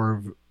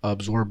absorb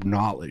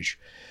knowledge.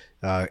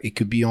 It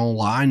could be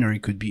online or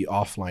it could be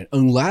offline,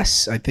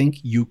 unless I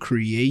think you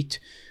create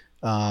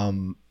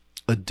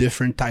a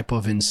different type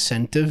of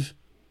incentive.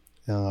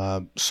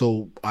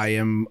 So I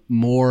am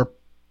more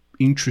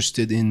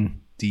interested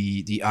in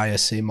the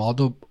ISA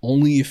model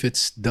only if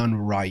it's done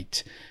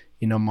right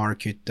in a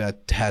market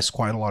that has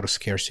quite a lot of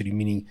scarcity,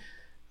 meaning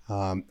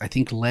I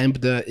think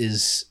Lambda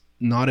is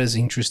not as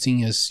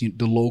interesting as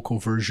the local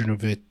version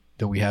of it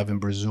that we have in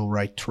Brazil,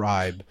 right?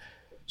 Tribe.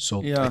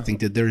 So yeah. I think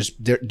that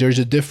there's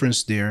a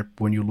difference there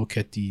when you look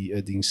at the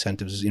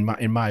incentives. In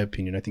my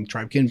opinion, I think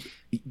Tribe can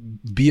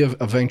be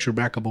a venture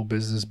backable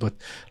business, but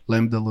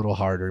Lambda a little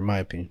harder, in my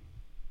opinion.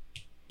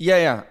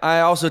 Yeah.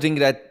 I also think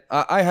that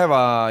I have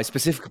a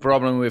specific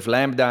problem with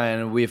Lambda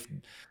and with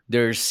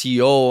their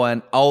CEO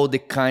and all the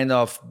kind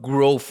of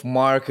growth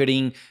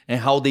marketing and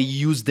how they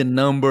use the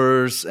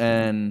numbers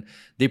and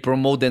they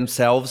promote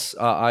themselves.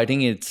 I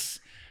think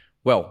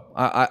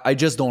I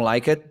just don't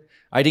like it.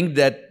 I think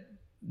that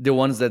the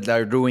ones that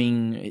are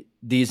doing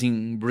this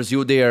in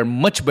Brazil, they are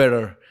much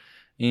better,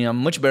 in a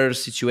much better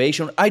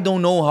situation. I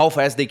don't know how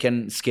fast they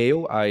can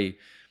scale. I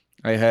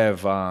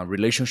have a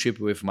relationship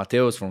with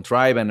Mateus from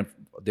Tribe and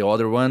the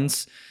other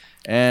ones.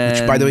 And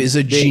which, by the way, is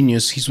a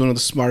genius. He's one of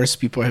the smartest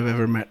people I've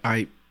ever met.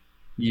 I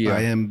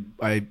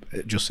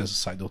just as a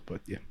side note,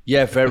 but yeah.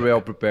 Yeah, very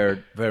well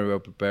prepared,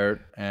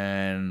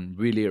 and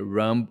really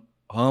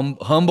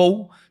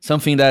humble,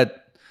 something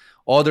that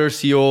other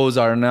CEOs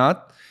are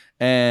not.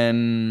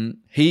 And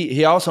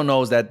he also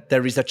knows that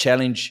there is a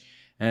challenge,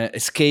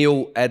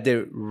 scale at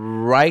the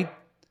right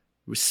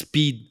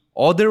speed.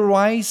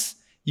 Otherwise,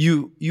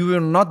 you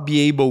will not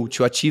be able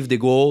to achieve the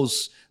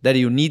goals that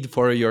you need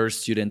for your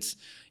students.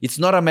 It's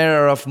not a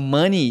matter of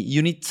money.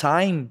 You need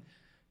time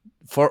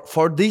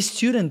for these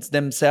students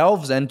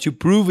themselves and to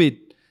prove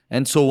it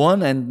and so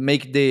on, and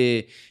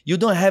you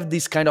don't have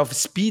this kind of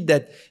speed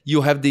that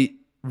you have the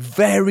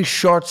very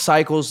short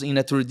cycles in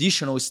a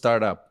traditional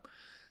startup.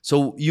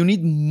 So you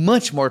need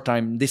much more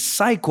time. The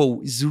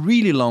cycle is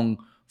really long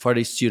for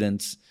the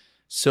students.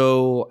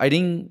 So I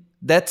think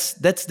that's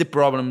the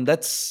problem.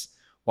 That's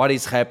what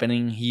is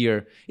happening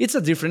here. It's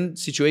a different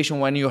situation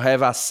when you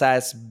have a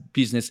SaaS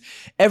business.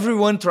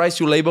 Everyone tries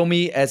to label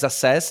me as a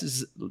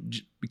SaaS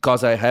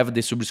because I have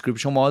the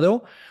subscription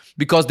model.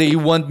 because they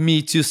want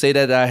me to say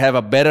that I have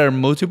a better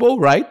multiple,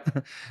 right?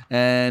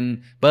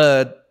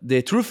 But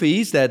the truth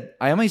is that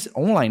I am an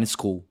online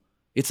school.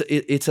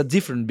 It's a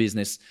different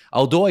business.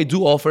 Although I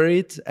do offer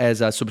it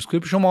as a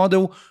subscription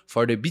model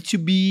for the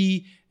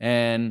B2B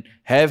and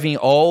having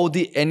all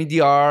the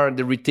NDR,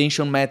 the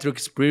retention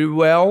metrics pretty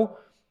well,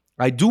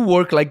 I do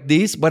work like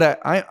this, but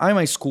I'm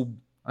a school.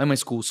 I'm a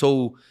school.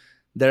 So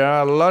there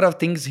are a lot of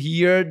things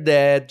here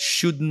that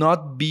should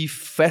not be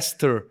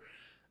faster,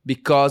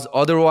 because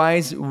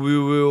otherwise we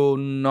will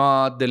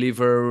not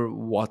deliver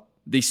what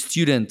the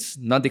students,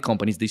 not the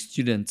companies, the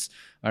students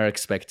are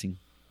expecting.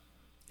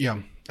 Yeah,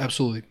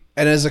 absolutely.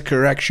 And as a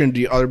correction,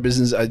 the other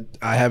business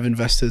I have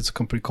invested, it's a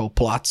company called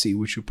Platzi,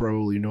 which you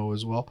probably know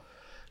as well.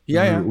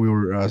 Yeah, we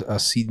were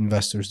seed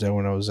investors there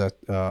when I was at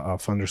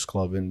Funders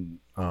Club, and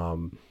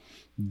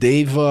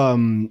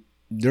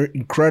they're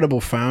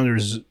incredible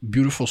founders.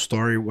 Beautiful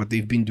story. What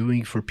they've been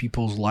doing for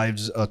people's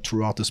lives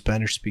throughout the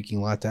Spanish-speaking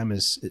Latam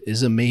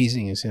is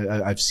amazing.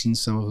 I've seen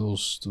some of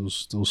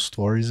those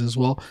stories as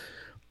well.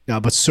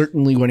 But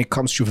certainly, when it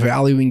comes to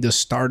valuing the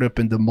startup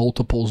and the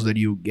multiples that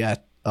you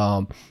get,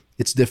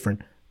 it's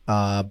different.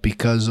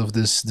 Because of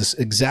this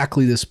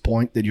exactly this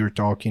point that you're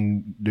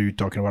talking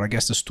about. I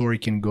guess the story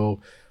can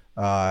go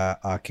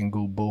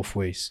both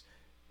ways.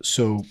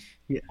 So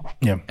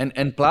yeah.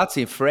 And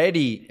Platzi,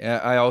 Freddy,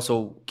 I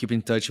also keep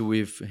in touch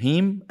with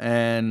him,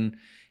 and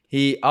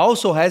he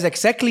also has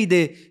exactly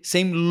the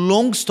same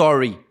long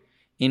story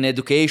in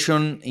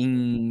education,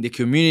 in the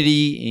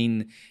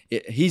community.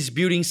 He's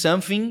building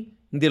something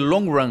in the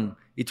long run.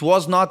 It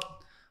was not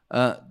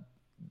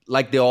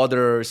like the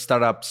other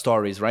startup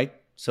stories, right?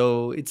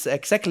 So it's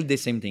exactly the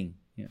same thing.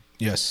 Yeah.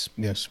 Yes.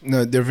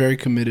 No, they're very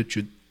committed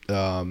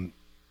to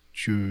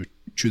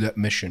that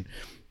mission,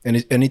 and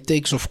it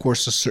takes, of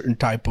course, a certain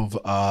type of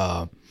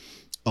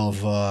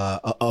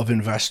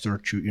investor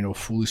to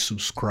fully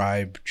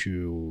subscribe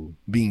to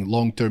being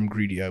long-term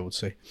greedy, I would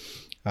say.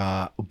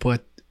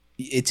 But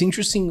it's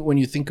interesting when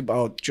you think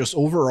about just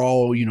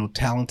overall,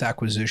 talent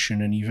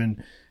acquisition, and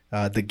even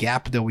the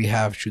gap that we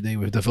have today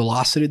with the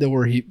velocity that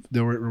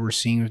we're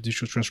seeing with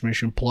digital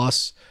transformation,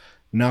 plus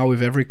now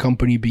with every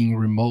company being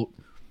remote.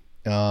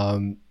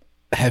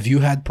 Have you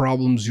had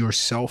problems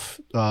yourself,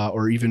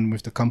 or even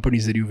with the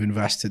companies that you've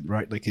invested,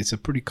 right? Like, it's a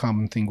pretty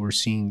common thing we're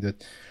seeing,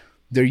 that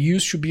there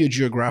used to be a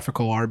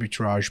geographical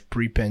arbitrage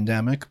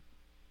pre-pandemic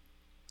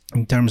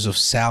in terms of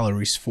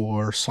salaries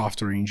for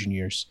software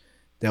engineers.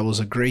 That was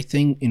a great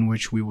thing, in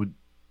which we would,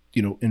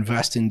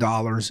 invest in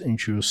dollars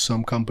into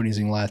some companies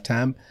in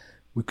LATAM.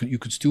 You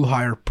could still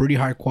hire pretty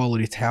high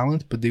quality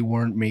talent, but they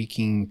weren't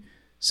making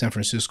San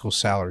Francisco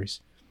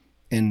salaries.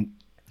 And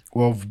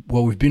what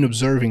we've been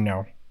observing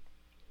now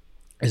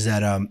is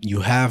that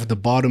you have the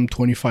bottom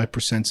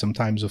 25%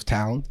 sometimes of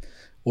talent,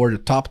 or the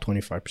top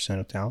 25%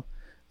 of talent,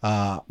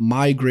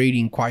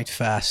 migrating quite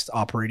fast,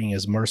 operating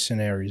as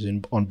mercenaries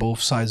on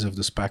both sides of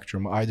the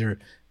spectrum, either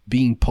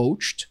being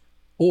poached,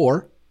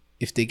 or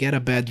if they get a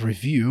bad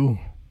review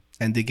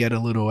and they get a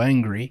little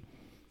angry,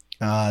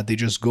 they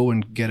just go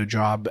and get a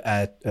job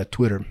at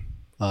Twitter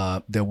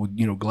that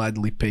would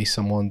gladly pay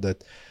someone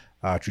that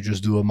to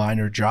just do a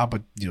minor job,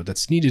 but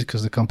that's needed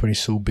because the company is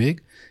so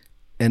big.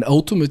 And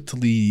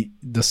ultimately,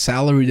 the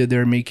salary that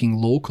they're making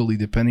locally,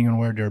 depending on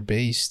where they're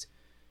based,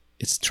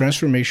 it's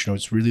transformational.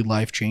 It's really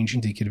life-changing.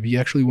 They could be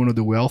actually one of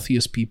the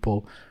wealthiest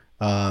people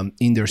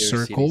in their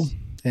circle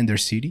and their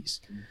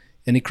cities.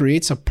 And it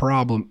creates a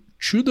problem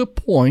to the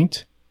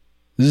point,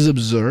 this is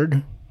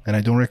absurd, and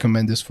I don't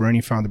recommend this for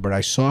any founder, but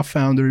I saw a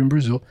founder in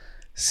Brazil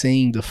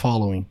saying the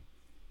following: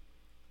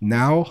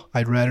 now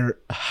I'd rather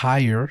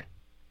hire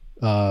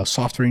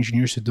software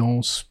engineers who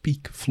don't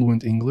speak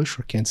fluent English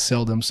or can't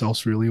sell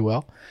themselves really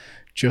well,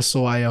 just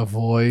so I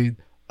avoid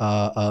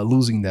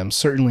losing them.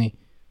 Certainly,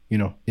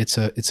 it's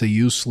a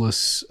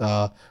useless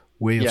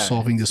way of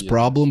solving this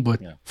problem. But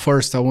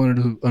first, I wanted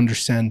to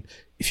understand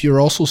if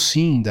you're also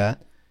seeing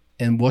that,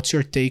 and what's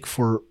your take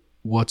for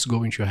what's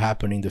going to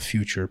happen in the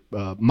future.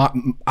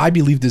 I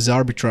believe this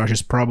arbitrage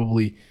is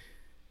probably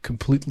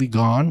completely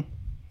gone.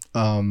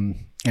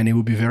 And it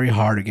would be very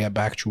hard to get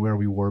back to where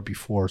we were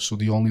before. So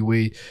the only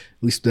way, at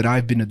least that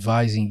I've been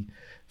advising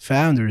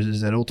founders,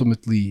 is that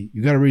ultimately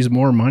you got to raise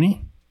more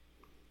money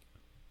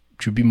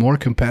to be more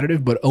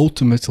competitive, but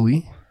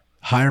ultimately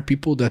hire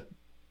people that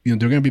they're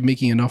going to be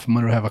making enough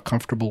money to have a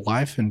comfortable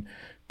life,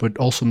 but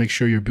also make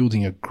sure you're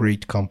building a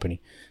great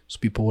company, so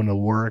people want to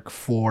work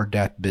for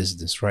that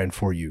business, right, and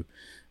for you.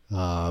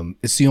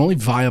 It's the only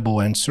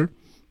viable answer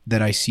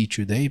that I see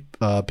today,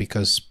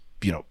 because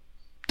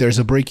there's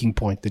a breaking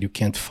point that you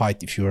can't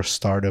fight if you're a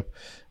startup,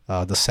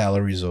 the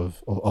salaries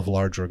of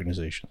large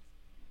organizations.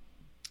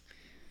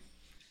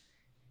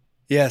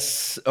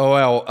 Yes. Oh,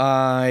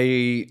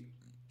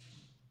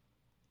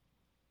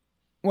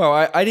 well,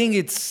 I think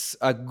it's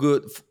a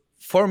good,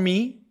 for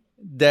me,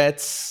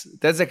 that's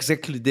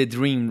exactly the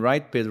dream,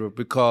 right, Pedro?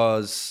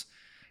 Because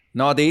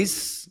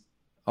nowadays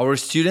our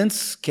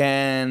students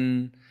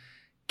can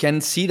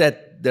see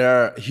that there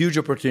are huge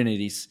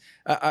opportunities.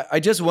 I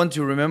just want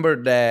to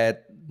remember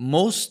that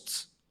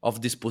most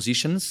of these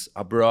positions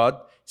abroad,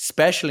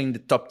 especially in the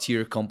top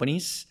tier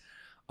companies,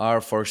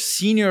 are for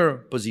senior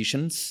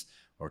positions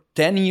or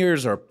 10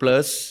 years or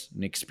plus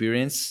in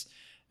experience.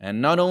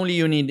 And not only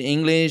you need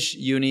English,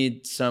 you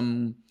need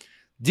some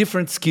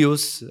different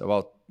skills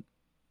about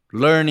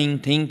learning,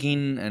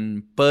 thinking,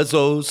 and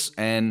puzzles,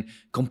 and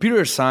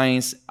computer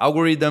science,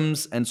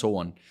 algorithms, and so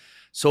on.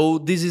 So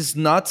this is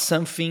not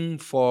something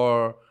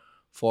for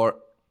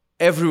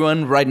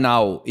everyone right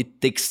now.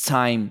 It takes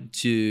time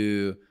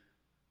to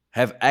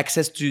have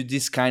access to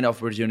this kind of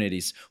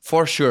opportunities.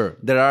 For sure,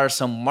 there are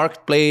some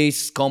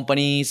marketplace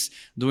companies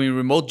doing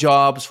remote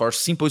jobs for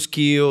simple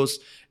skills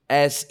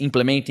as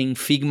implementing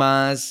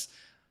Figmas,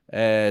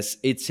 as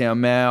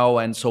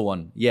HTML, and so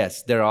on.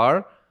 Yes, there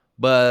are,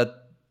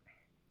 but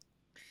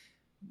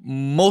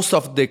most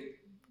of the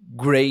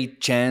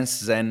great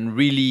chances and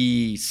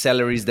really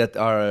salaries that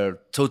are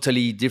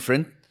totally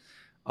different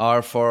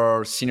are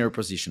for senior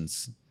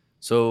positions.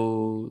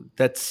 So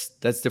that's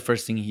the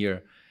first thing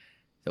here.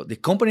 So the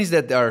companies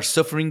that are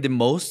suffering the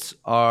most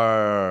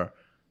are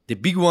the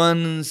big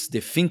ones, the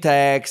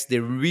fintechs,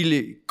 the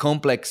really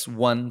complex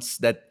ones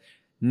that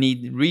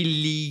need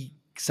really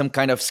some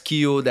kind of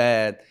skill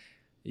that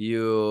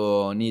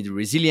you need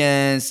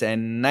resilience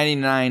and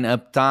 99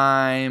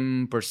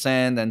 uptime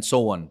percent and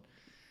so on.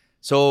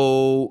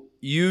 So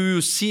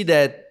you see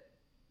that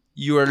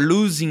you are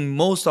losing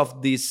most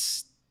of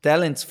these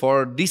talents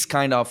for this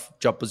kind of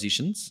job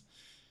positions.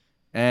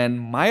 And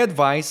my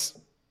advice,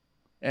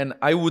 and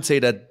I would say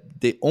that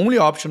the only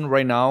option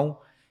right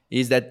now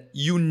is that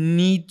you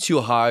need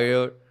to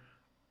hire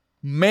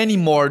many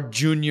more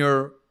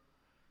junior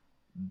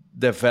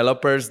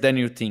developers than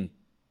you think.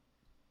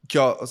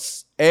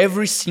 Because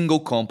every single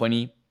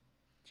company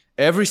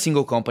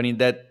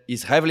that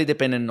is heavily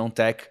dependent on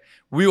tech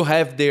will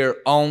have their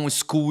own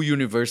school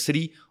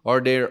university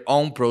or their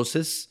own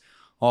process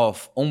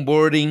of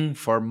onboarding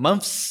for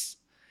months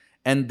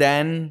and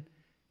then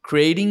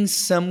creating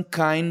some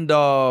kind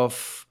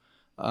of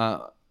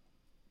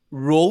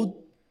road.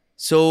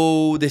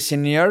 So the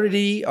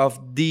seniority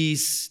of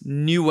these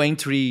new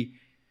entry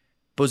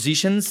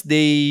positions,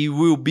 they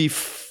will be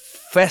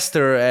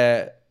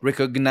faster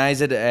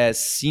recognized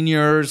as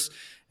seniors,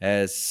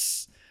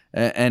 as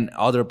and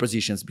other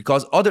positions,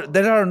 because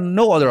there are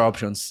no other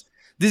options.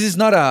 This is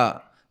not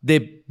the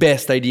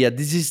best idea.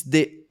 This is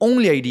the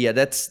only idea.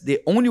 That's the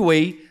only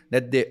way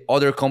that the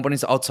other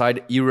companies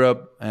outside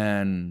Europe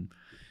and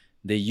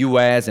the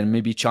US and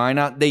maybe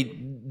China,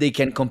 they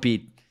can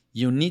compete.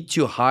 You need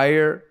to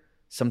hire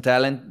some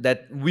talent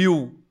that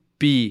will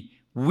be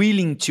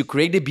willing to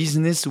create a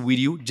business with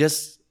you,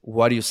 just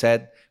what you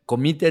said,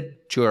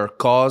 committed to your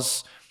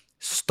cause,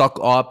 stock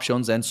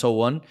options, and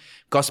so on.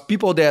 Because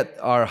people that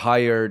are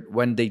hired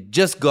when they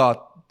just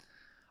got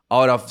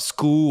out of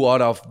school,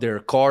 out of their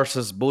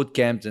courses, boot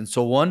camps, and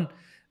so on,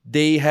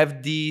 they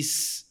have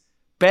this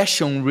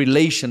passion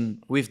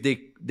relation with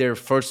their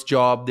first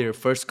job, their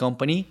first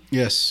company.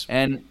 Yes.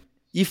 And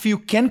if you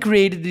can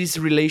create this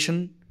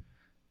relation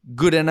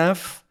good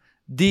enough,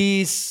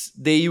 they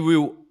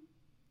will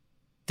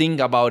think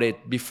about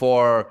it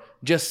before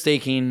just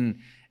taking,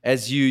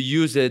 as you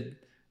use it,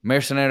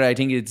 mercenary. I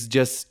think it's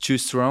just too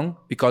strong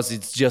because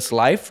it's just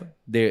life.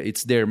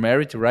 It's their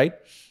merit, right?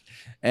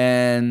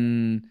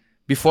 And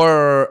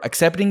before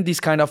accepting this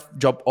kind of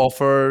job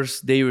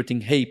offers, they will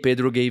think, hey,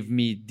 Pedro gave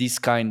me this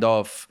kind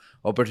of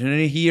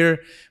opportunity here.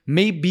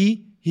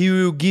 Maybe he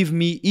will give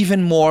me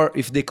even more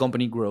if the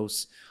company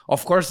grows.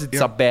 Of course, it's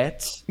a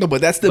bet. No,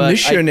 but that's the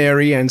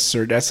missionary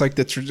answer. That's like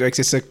it's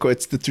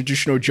the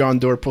traditional John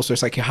Doerr poster.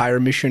 It's like you hire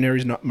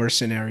missionaries, not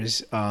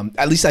mercenaries.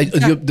 At least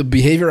the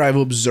behavior I've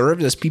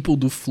observed is people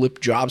do flip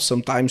jobs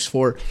sometimes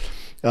for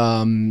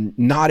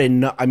not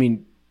enough. I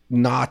mean,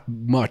 not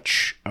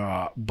much,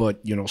 but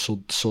you know,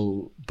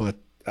 but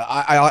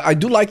I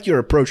do like your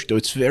approach though.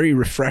 It's very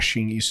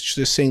refreshing. You're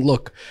just saying,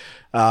 look,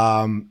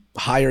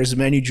 hire as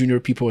many junior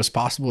people as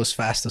possible, as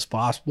fast as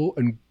possible,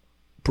 and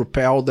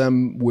propel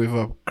them with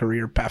a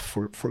career path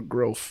for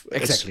growth.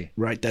 Exactly.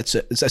 Right. That's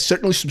it. I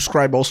certainly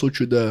subscribe also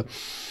to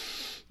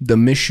the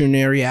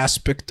missionary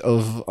aspect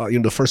of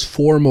the first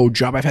formal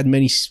job. I've had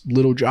many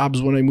little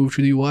jobs when I moved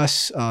to the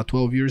US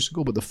 12 years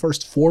ago, but the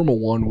first formal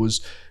one was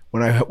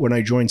when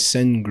I joined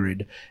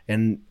SendGrid,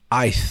 and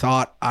I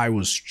thought I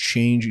was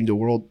changing the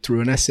world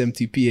through an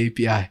SMTP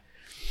API,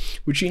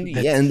 which in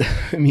the end,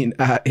 I mean,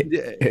 but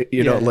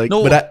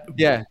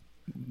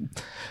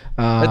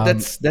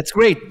that's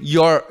great.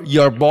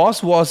 Your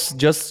boss was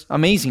just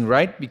amazing,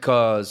 right?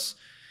 Because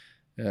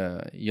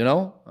at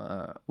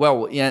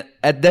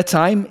that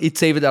time it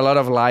saved a lot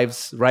of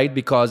lives, right?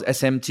 Because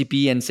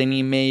SMTP and sending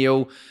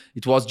email,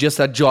 it was just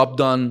a job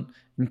done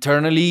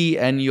internally,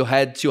 and you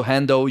had to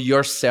handle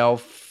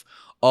yourself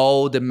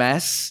all the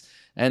mess.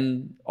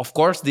 And of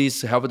course,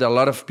 this helped a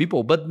lot of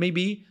people, but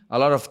maybe a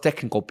lot of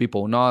technical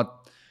people,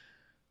 not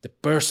the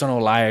personal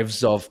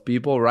lives of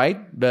people,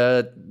 right?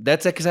 But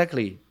that's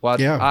exactly what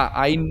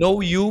I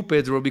know you,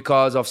 Pedro,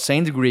 because of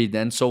SendGrid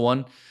and so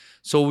on.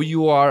 So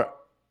you are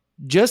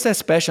just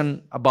as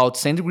passionate about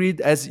SendGrid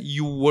as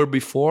you were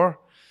before.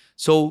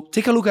 So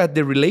take a look at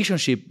the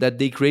relationship that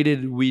they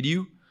created with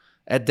you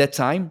at that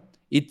time.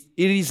 It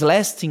is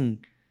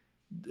lasting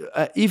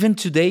even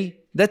today.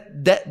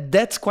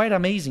 That's quite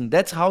amazing.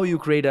 That's how you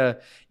create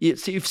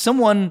if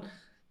someone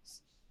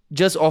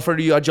just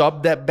offered you a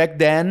job that back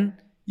then,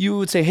 you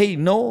would say, hey,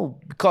 no,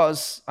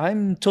 because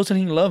I'm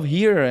totally in love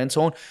here and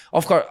so on.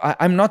 Of course,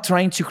 I'm not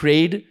trying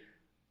to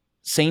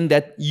saying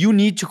that you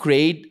need to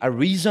create a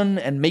reason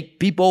and make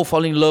people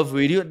fall in love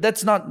with you.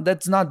 That's not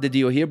the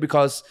deal here,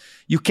 because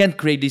you can't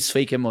create these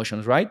fake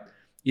emotions, right?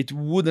 It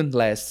wouldn't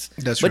last.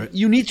 That's but right.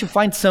 You need to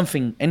find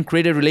something and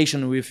create a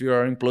relation with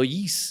your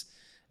employees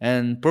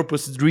and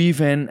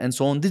purpose-driven and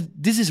so on.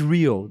 This is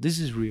real. This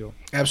is real.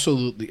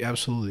 Absolutely,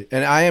 absolutely.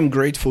 And I am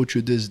grateful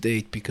to this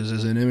date, because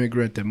as an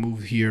immigrant that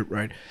moved here,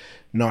 right,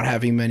 not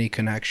having many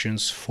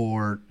connections,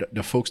 for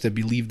the folks that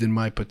believed in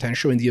my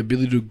potential and the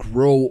ability to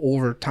grow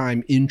over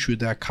time into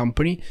that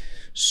company,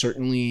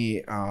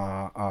 certainly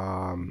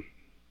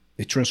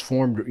it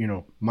transformed,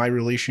 my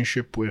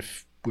relationship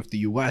with the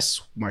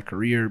US, my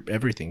career,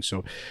 everything.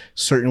 So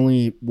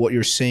certainly what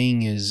you're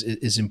saying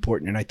is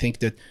important. And I think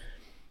that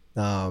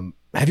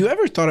have you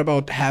ever thought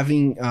about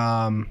having,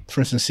 for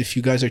instance, if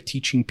you guys are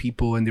teaching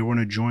people and they want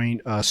to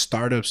join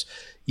startups,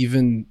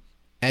 even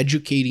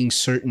educating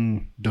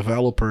certain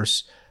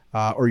developers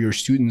or your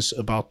students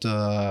about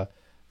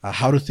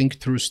how to think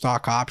through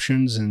stock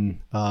options and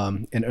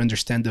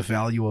understand the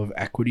value of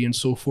equity and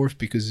so forth?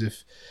 Because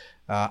if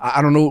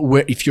I don't know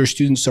if your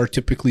students are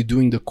typically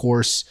doing the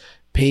course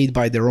paid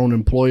by their own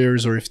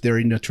employers, or if they're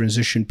in a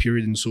transition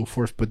period and so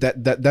forth, but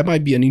that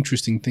might be an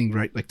interesting thing,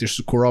 right? Like, just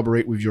to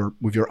corroborate with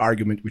your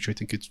argument, which I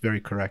think it's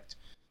very correct.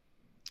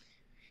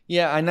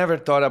 Yeah, I never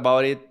thought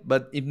about it,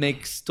 but it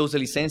makes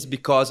totally sense,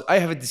 because I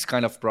have this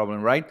kind of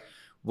problem, right?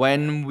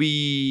 When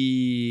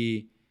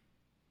we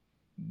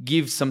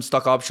give some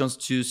stock options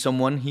to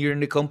someone here in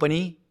the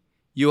company,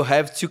 you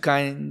have two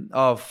kind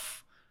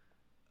of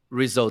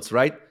results,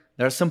 right?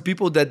 There are some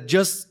people that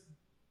just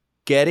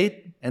get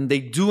it and they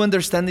do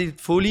understand it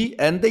fully,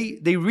 and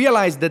they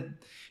realize that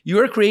you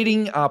are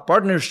creating a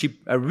partnership,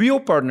 a real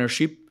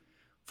partnership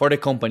for the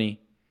company.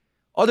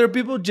 Other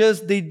people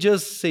just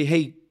say,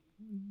 hey,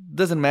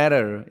 doesn't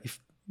matter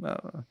if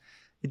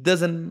it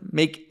doesn't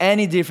make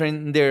any difference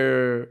in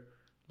their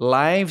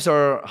lives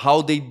or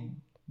how they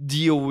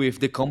deal with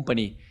the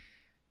company.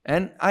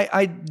 And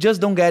I just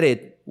don't get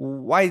it.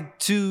 Why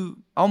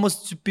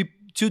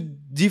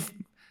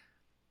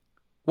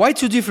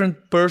two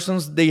different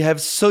persons, they have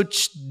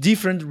such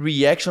different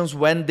reactions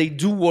when they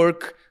do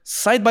work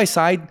side by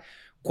side,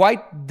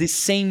 quite the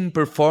same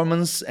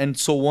performance and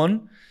so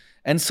on,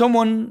 and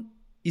someone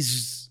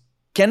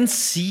can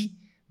see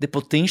the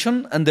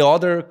potential and the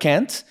other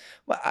can't?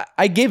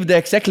 I gave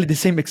exactly the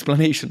same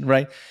explanation,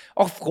 right?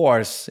 Of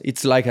course,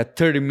 it's like a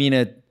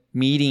 30-minute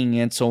meeting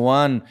and so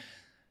on.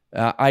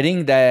 I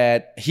think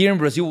that here in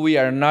Brazil, we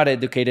are not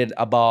educated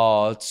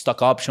about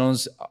stock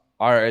options,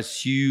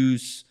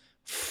 RSUs,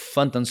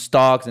 phantom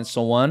stocks, and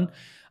so on.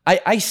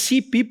 I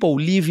see people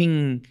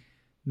leaving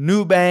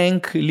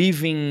Nubank,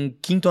 leaving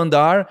Quinto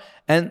Andar,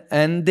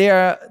 and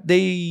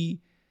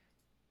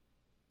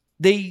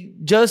they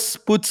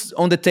just put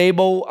on the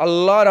table a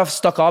lot of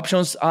stock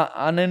options,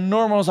 an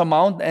enormous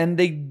amount, and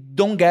they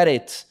don't get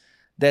it,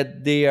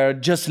 that they are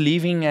just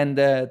leaving and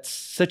that's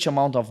such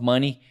amount of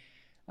money.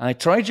 I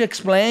try to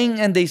explain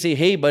and they say,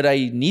 hey, but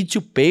I need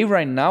to pay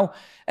right now.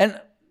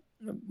 And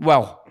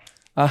well,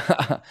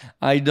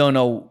 I don't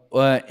know.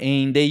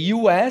 In the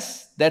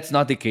US, that's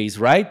not the case,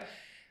 right?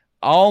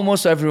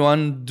 Almost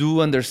everyone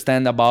do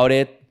understand about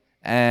it,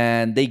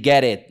 and they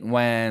get it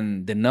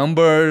when the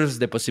numbers,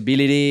 the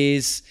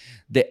possibilities,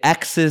 the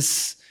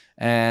access,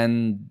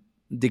 and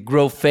the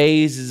growth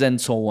phases, and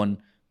so on.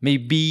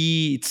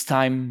 Maybe it's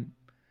time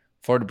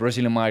for the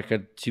Brazilian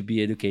market to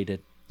be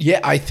educated. Yeah,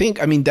 I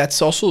mean,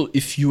 that's also,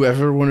 if you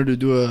ever wanted to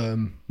do a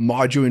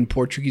module in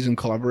Portuguese and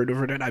collaborate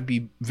over that, I'd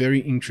be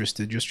very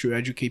interested just to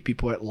educate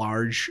people at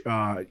large,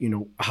 how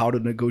to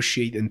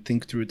negotiate and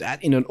think through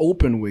that in an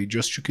open way,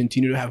 just to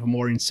continue to have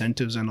more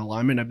incentives and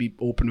alignment. I'd be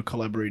open to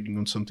collaborating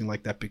on something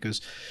like that,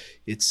 because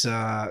it's,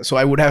 so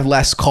I would have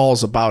less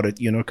calls about it,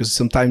 because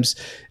sometimes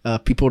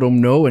people don't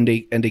know and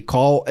they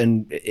call,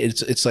 and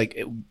it's like,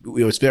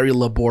 it's very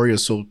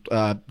laborious. So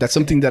that's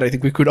something that I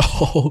think we could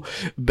all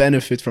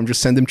benefit from.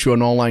 Just send them to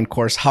an online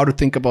course, how to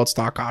think about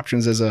stock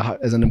options as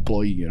an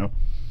employee,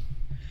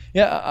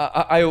 Yeah,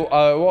 I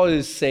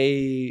always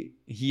say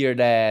here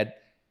that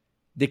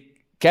the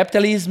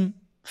capitalism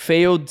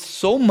failed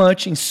so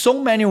much in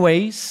so many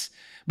ways,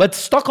 but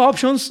stock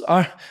options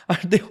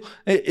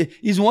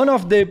is one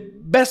of the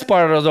best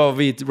parts of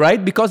it,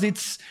 right? Because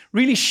it's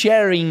really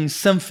sharing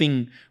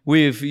something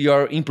with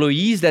your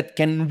employees that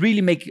can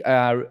really make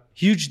a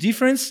huge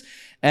difference,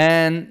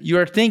 and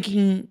you're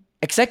taking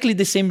exactly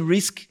the same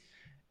risk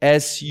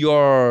as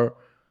your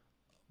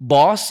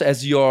boss,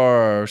 as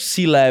your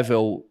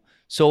C-level.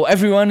 So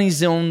everyone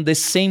is on the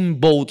same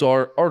boat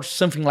or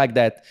something like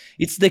that.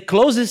 It's the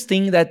closest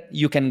thing that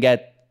you can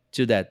get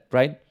to that,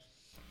 right?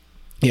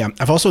 Yeah,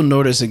 I've also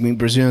noticed, I mean,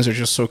 Brazilians are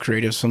just so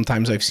creative.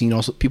 Sometimes I've seen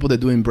also people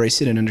that do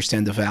embrace it and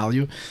understand the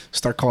value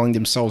start calling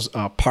themselves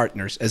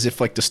partners, as if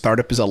like the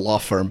startup is a law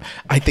firm.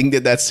 I think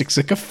that that's it's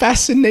like a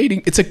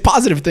fascinating, it's a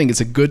positive thing.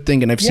 It's a good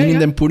thing. And I've seen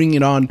them putting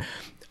it on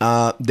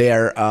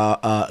their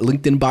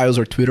LinkedIn bios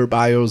or Twitter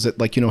bios that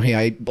like, you know, hey,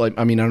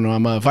 I mean, I don't know,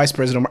 I'm a vice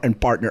president and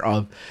partner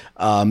of,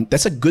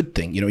 that's a good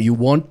thing. You know, you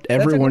want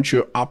everyone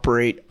to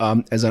operate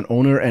as an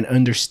owner and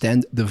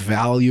understand the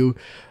value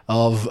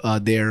of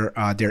their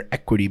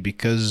equity,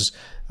 because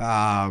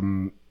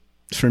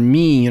for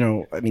me, you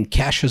know, I mean,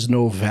 cash has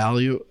no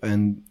value,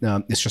 and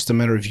it's just a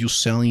matter of you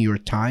selling your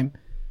time.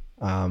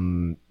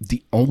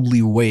 The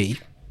only way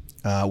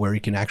where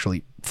you can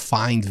actually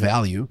find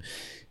value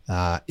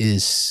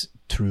is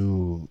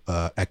through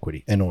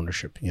equity and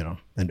ownership, you know,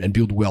 and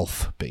build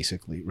wealth,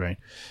 basically, right?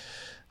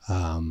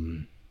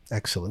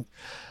 Excellent.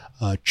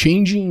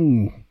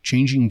 Changing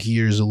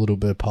gears a little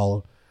bit,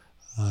 Paulo.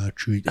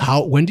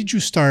 When did you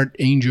start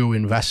angel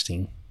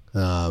investing?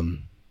 Well,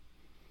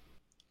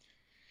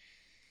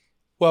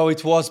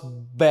 it was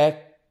back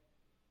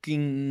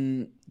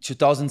in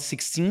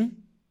 2016,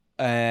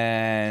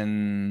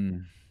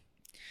 and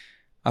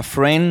a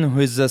friend who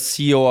is a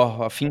CEO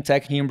of a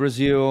fintech here in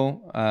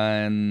Brazil,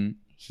 and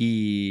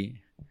he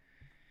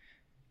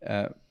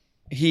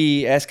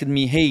asked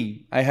me,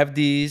 "Hey, I have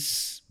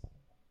this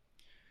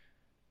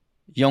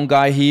young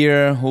guy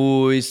here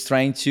who is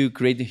trying to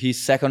create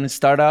his second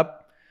startup.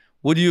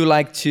 Would you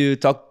like to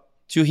talk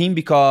to him,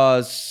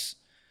 because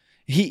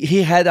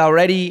he had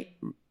already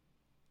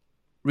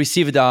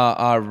received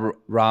a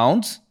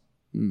round,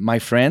 my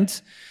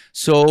friend,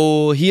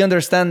 so he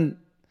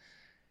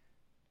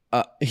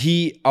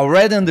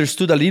already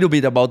understood a little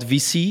bit about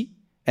VC,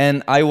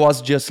 and I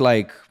was just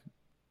like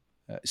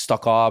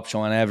stock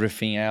option and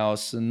everything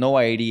else, no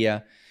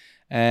idea."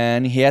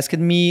 And he asked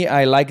me,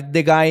 I liked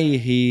the guy,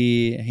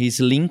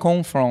 he's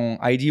Lincoln from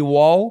ID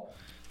Wall.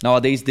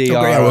 Nowadays they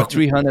are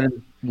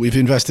 300. We've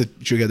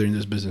invested together in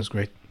this business,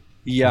 great.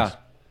 Yeah.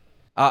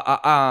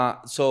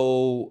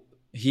 So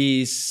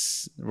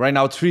he's right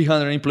now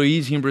 300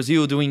 employees in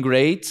Brazil, doing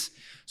great.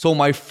 So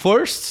my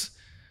first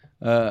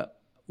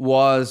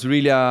was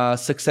really a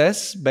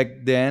success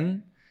back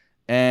then.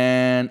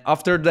 And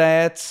after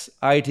that,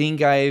 I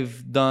think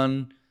I've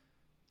done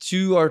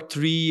 2 or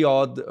 3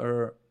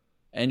 other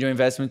angel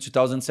investment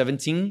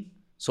 2017.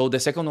 So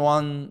the second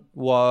one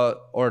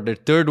the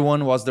third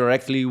one was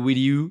directly with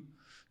you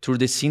through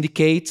the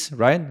syndicate,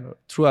 right?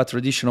 Through a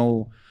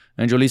traditional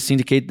AngelList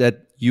syndicate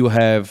that you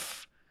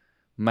have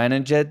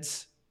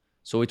managed.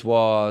 So it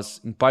was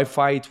in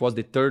PiFi, it was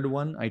the third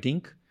one, I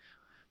think,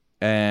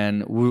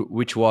 and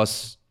which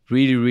was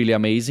really, really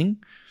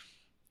amazing.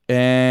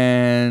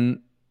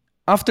 And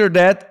after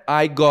that,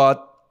 I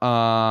got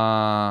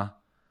a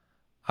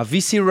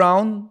VC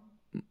round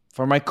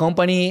for my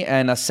company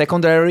and a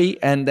secondary,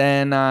 and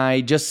then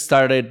I just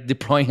started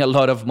deploying a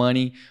lot of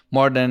money,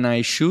 more than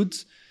I should.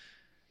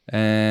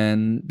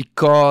 And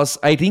because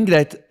I think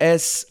that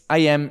as I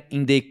am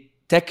in the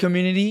tech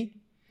community,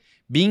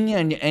 being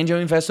an angel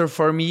investor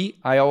for me,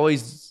 I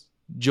always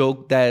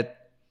joke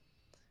that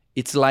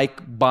it's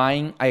like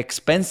buying an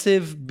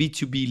expensive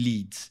B2B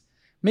lead.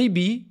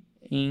 Maybe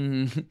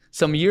in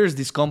some years,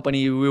 this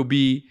company will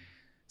be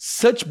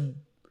such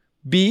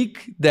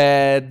big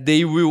that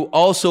they will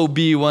also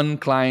be one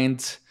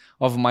client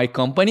of my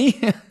company.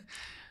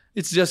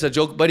 It's just a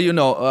joke, but you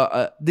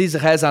know, this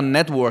has a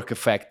network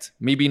effect.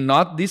 Maybe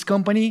not this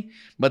company,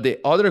 but the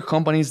other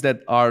companies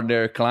that are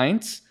their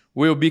clients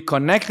will be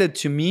connected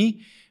to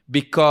me,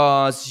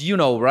 because, you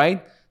know,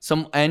 right?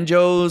 Some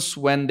angels,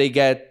 when they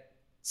get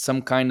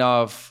some kind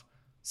of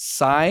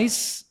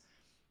size,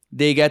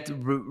 they get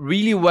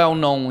really well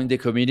known in the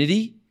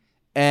community,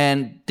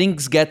 and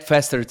things get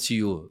faster to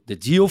you. The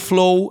deal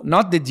flow,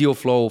 not the deal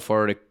flow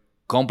for the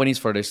companies,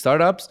 for the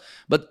startups,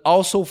 but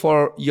also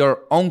for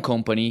your own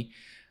company.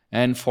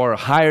 And for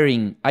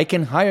hiring, I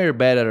can hire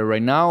better right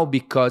now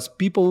because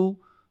people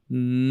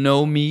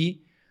know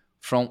me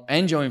from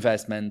angel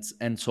investments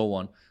and so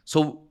on.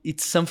 So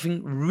it's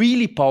something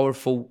really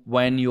powerful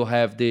when you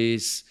have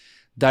this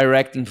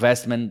direct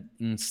investment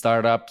in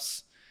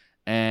startups.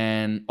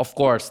 And of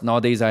course,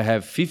 nowadays I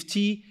have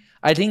 50.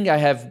 I think I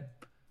have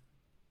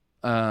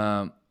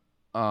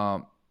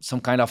some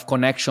kind of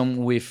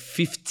connection with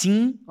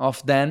 15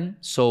 of them.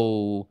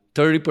 So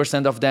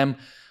 30% of them,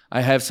 I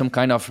have some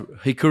kind of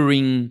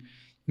recurring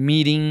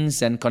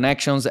meetings and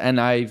connections, and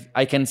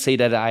I can say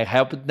that I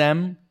helped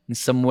them in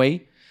some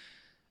way.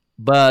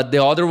 But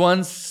the other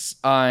ones,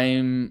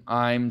 I'm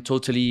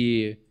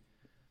totally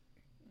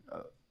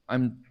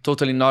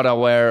not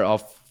aware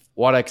of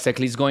what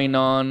exactly is going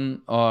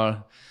on.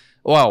 Or,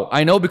 well,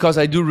 I know because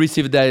I do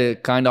receive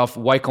that kind of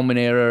Y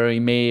Combinator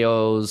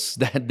emails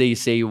that they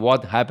say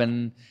what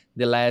happened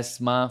the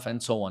last month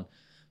and so on.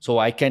 So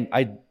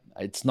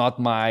it's not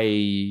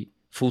my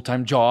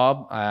full-time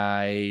job.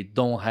 I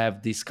don't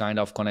have this kind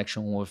of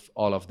connection with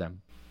all of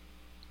them.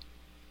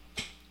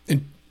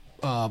 And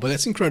but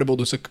that's incredible.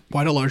 There's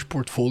quite a large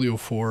portfolio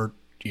for,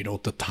 you know,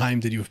 the time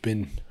that you've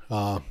been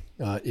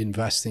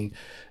investing,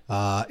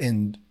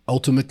 and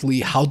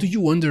ultimately, how do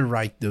you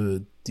underwrite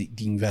the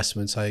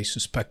investments? I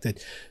suspect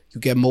that you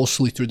get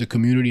mostly through the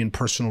community and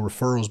personal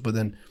referrals, but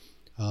then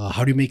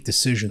how do you make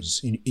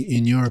decisions?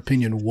 In your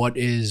opinion, what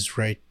is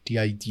the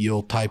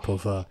ideal type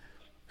of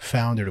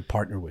founder to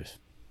partner with?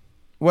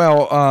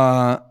 Well,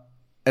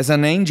 as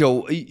an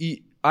angel,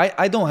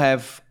 I don't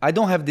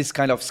have this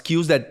kind of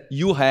skills that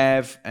you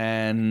have,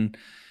 and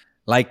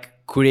like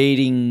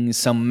creating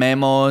some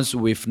memos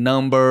with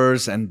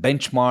numbers and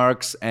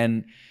benchmarks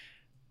and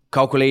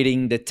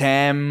calculating the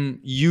TAM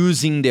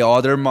using the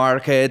other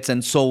markets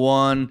and so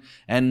on,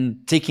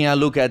 and taking a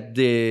look at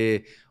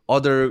the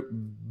other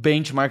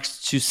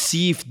benchmarks to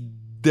see if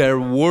there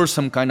were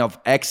some kind of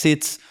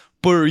exits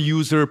per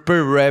user,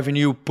 per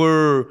revenue,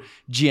 per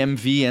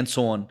GMV, and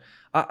so on.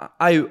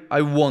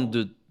 I won't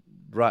do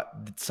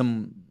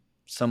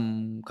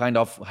some kind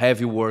of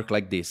heavy work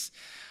like this.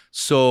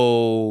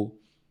 So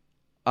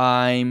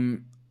I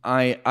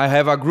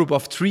have a group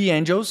of 3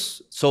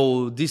 angels.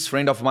 So this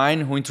friend of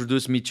mine who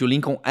introduced me to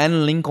Lincoln,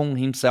 and Lincoln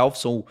himself,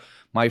 so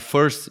my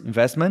first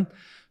investment.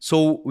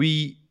 So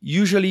we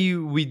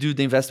do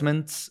the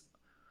investments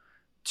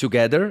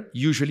together,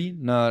 usually,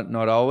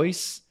 not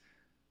always.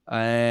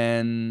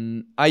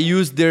 And I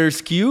use their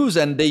skills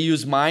and they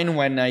use mine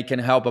when I can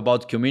help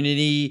about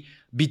community,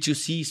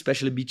 B2C,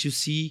 especially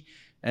B2C,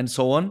 and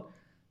so on.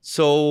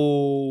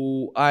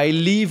 So I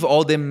leave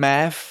all the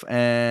math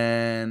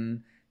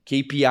and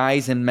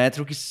KPIs and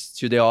metrics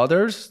to the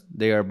others.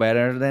 They are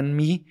better than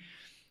me.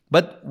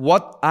 But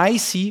what I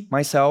see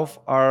myself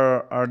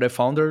are the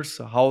founders,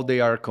 how they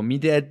are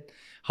committed,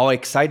 how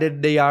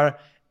excited they are.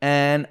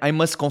 And I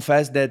must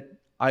confess that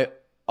I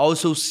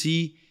also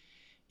see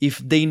if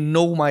they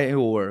know my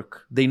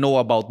work, they know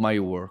about my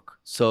work.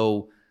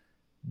 So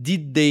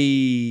did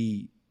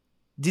they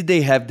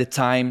have the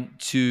time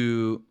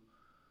to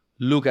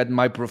look at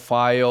my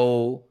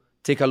profile,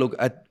 take a look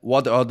at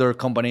what other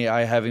company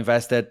I have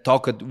invested,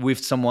 talk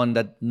with someone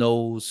that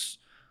knows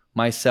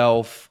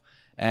myself,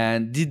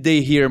 and did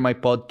they hear my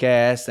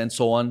podcast and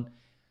so on?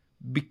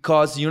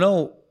 Because,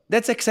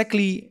 that's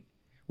exactly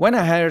when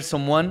I hire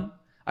someone,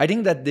 I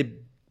think that the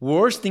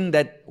worst thing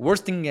that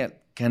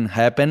can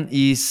happen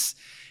is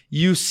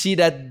you see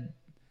that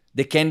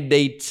the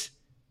candidate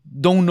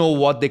don't know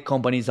what the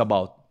company is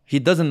about. He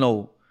doesn't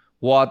know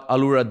what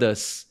Alura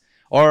does,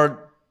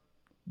 or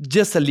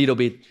just a little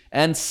bit.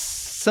 And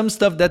some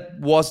stuff that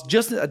was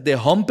just at the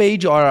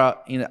homepage or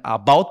in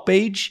about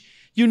page,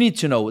 you need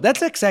to know.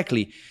 That's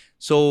exactly.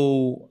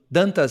 So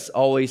Dantas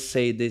always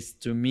say this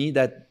to me,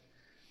 that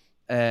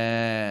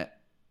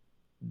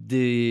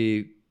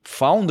the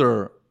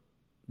founder,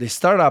 the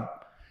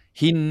startup,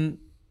 he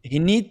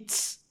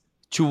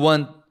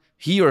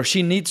or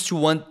she needs to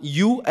want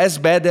you as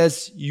bad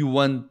as you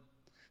want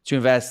to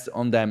invest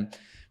on them.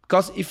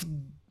 Because if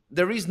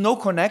there is no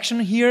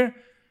connection here,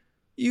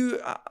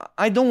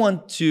 I don't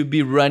want to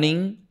be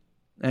running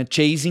and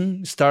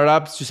chasing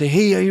startups to say,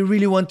 hey, I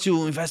really want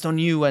to invest on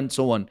you, and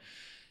so on.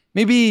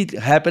 Maybe it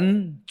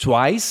happened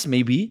twice,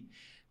 maybe,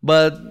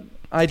 but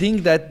I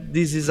think that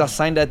this is a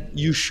sign that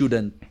you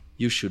shouldn't.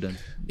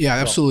 Yeah,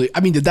 absolutely.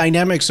 I mean, the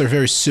dynamics are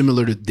very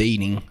similar to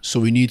dating,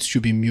 so it needs to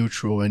be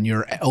mutual, and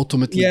you're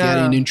ultimately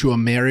getting into a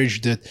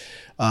marriage that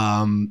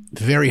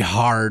very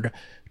hard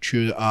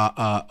to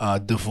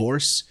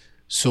divorce.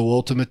 So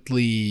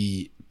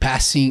ultimately,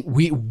 passing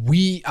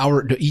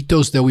the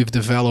ethos that we've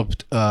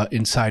developed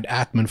inside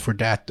Atman for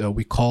that,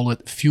 we call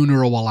it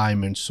funeral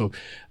alignment. So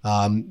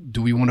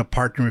do we want to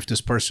partner with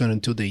this person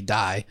until they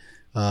die?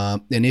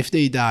 And if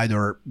they died,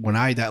 or when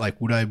I die,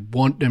 like, would I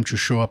want them to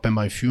show up at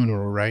my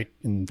funeral, right?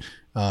 And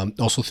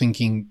also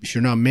thinking, if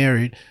you're not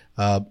married,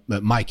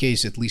 my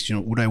case at least,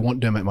 would I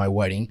want them at my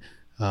wedding?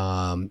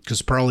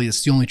 Because probably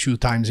it's the only 2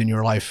 times in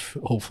your life,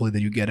 hopefully,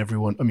 that you get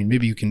everyone. I mean,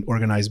 maybe you can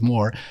organize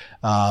more,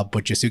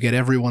 but just to get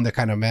everyone that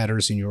kind of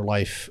matters in your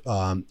life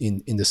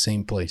in the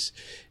same place.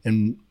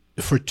 And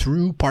for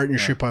true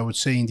partnership, I would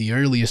say in the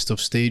earliest of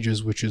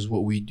stages, which is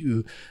what we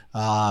do,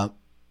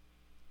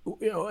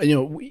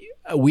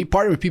 we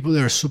partner with people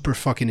that are super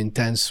fucking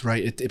intense,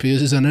 right? It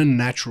is an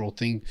unnatural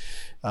thing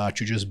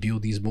to just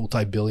build these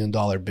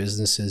multi-billion-dollar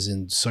businesses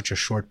in such a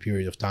short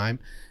period of time.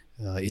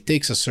 It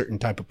takes a certain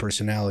type of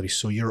personality,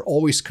 so you're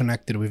always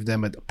connected with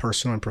them at a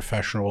personal and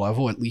professional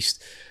level. At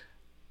least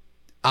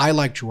I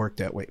like to work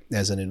that way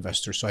as an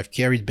investor. So I've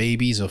carried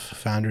babies of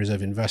founders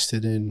I've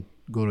invested in,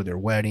 go to their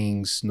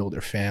weddings, know their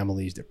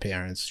families, their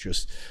parents.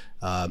 Just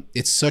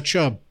it's such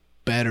a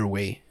better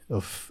way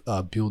of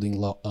building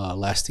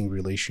lasting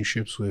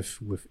relationships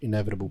with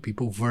inevitable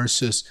people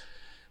versus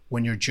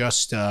when you're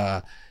just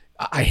I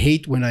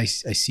hate when I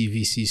see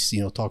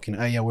VCs talking,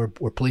 oh yeah, we're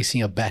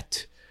placing a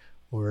bet,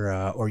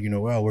 or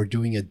well, we're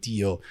doing a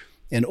deal.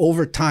 And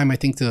over time, I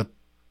think the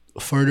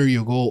further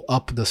you go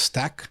up the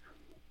stack,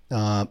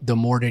 the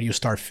more that you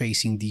start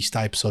facing these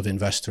types of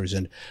investors.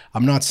 And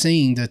I'm not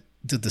saying that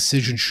the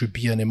decision should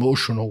be an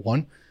emotional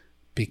one,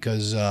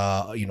 because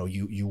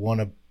you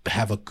want to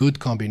have a good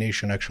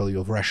combination actually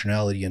of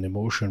rationality and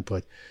emotion,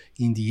 but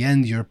in the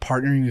end you're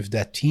partnering with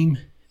that team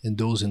in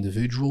those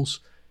individuals.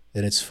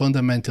 And it's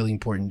fundamentally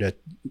important that,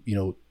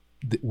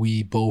 that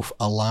we both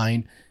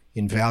align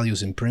in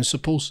values and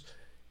principles,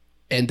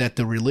 and that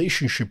the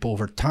relationship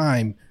over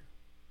time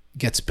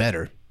gets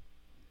better.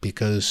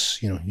 Because,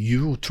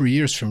 you 3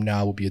 years from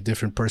now will be a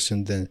different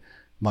person than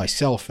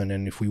myself. And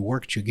then if we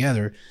work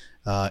together,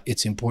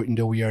 it's important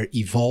that we are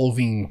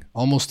evolving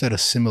almost at a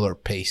similar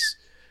pace.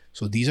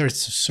 So these are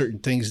certain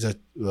things that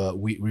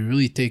we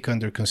really take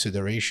under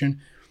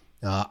consideration.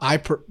 I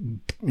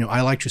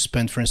like to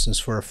spend, for instance,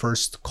 for a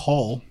first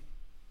call,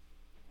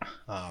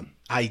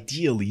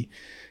 ideally,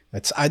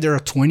 it's either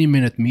a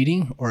 20-minute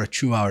meeting or a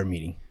 2-hour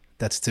meeting.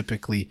 That's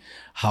typically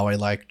how I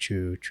like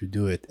to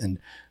do it. And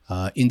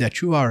in that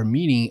 2-hour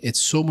meeting,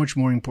 it's so much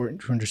more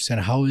important to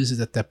understand how is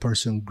it that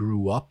person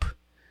grew up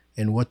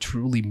and what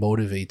truly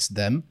motivates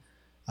them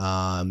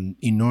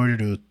in order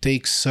to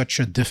take such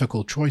a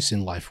difficult choice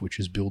in life, which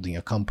is building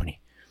a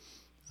company.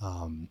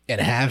 And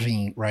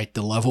having, right,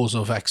 the levels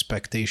of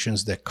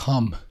expectations that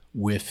come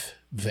with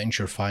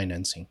venture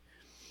financing.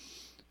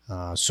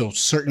 So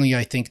certainly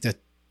I think that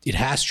it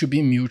has to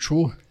be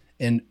mutual.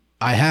 And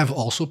I have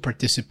also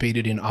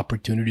participated in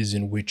opportunities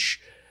in which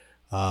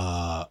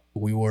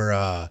we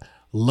were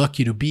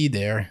lucky to be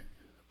there,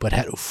 but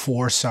had to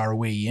force our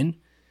way in.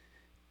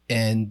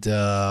 And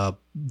the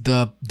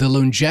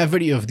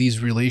longevity of these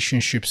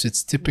relationships,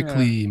 it's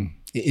typically,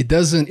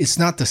 it's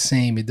not the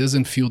same. It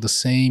doesn't feel the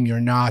same. You're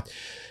not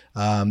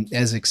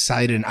as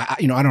excited. I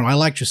don't know. I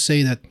like to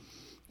say that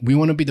we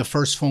want to be the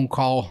first phone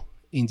call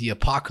in the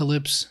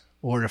apocalypse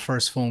or the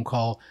first phone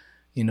call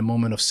in the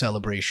moment of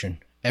celebration.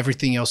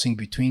 Everything else in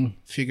between,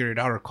 figure it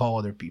out or call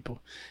other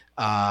people.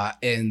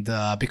 And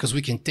because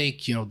we can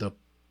take,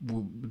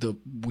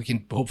 we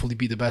can hopefully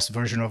be the best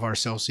version of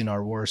ourselves in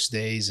our worst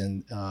days,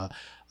 and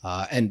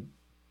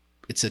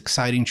it's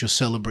exciting to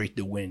celebrate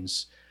the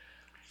wins.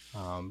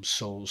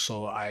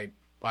 So I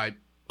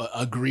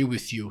agree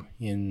with you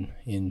in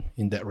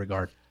that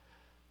regard.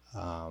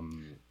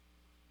 And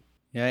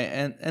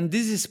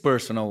this is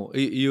personal.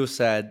 You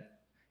said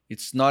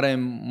it's not an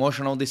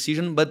emotional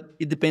decision, but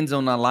it depends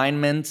on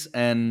alignment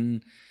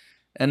and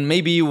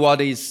maybe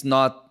what is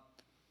not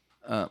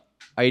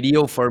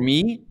ideal for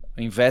me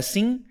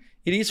investing,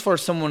 it is for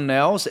someone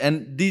else,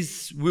 and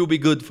this will be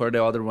good for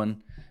the other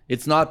one.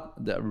 It's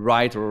not the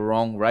right or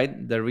wrong,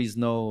 right? There is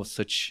no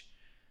such.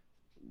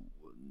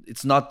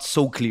 It's not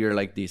so clear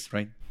like this,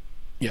 right?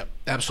 Yeah,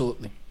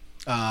 absolutely.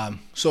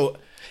 So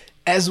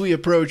as we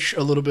approach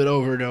a little bit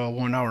over the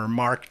 1 hour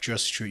mark,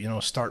 just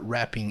to start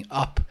wrapping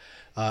up,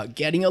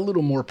 getting a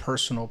little more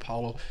personal,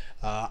 Paulo.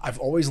 I've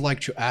always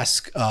liked to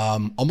ask,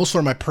 almost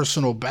for my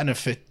personal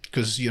benefit,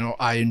 because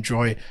I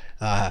enjoy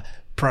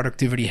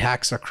productivity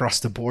hacks across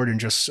the board,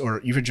 and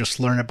even just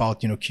learn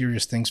about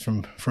curious things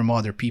from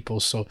other people.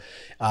 So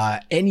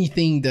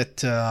anything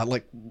that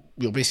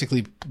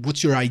basically,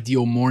 what's your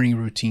ideal morning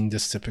routine?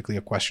 This is typically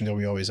a question that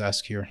we always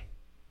ask here.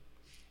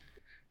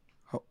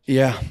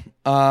 Yeah,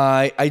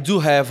 I do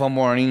have a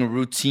morning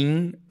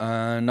routine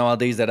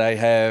nowadays that I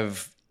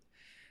have.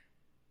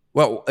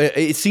 Well,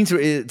 it's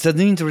an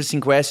interesting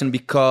question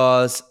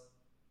because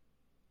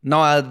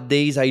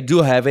nowadays I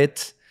do have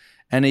it,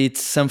 and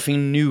it's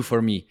something new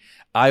for me.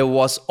 I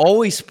was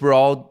always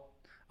proud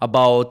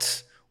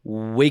about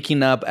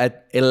waking up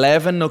at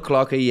 11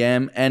 o'clock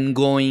a.m. and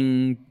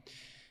going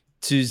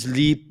to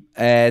sleep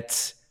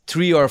at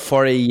 3 or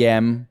 4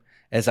 a.m.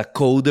 as a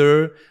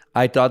coder.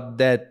 I thought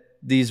that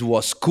this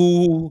was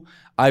cool.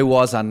 I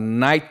was a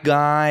night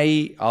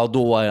guy,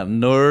 although a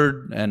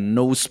nerd, and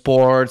no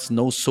sports,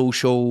 no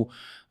social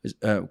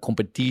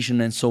competition,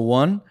 and so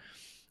on.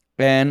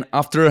 And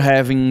after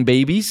having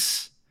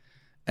babies,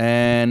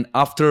 and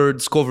after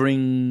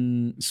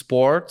discovering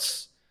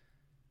sports,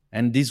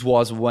 and this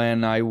was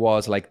when I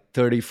was like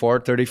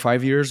 34,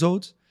 35 years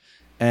old.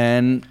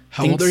 And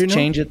how old are you now?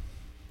 Changed.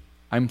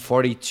 I'm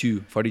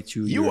 42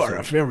 You are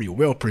a very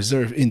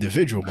well-preserved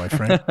individual, my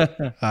friend.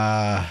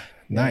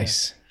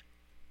 Nice.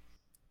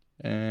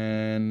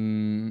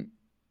 And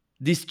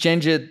this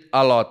changed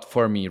a lot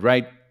for me,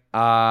 right?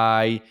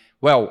 I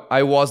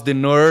was the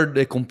nerd,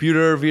 the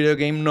computer video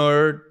game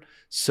nerd.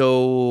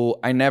 So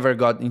I never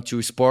got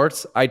into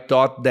sports. I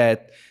thought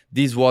that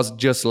this was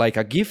just like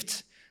a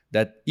gift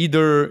that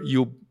either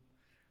you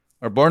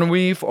are born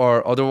with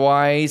or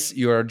otherwise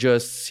you are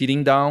just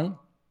sitting down.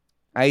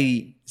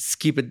 I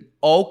skipped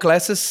all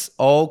classes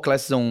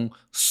on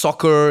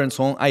soccer and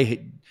so on.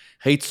 I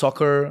hate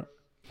soccer.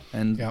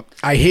 And yeah,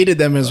 I hated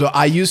them as well.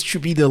 I used to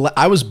be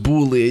I was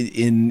bullied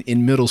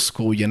in middle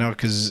school,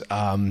 because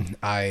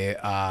I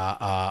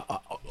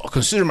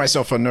consider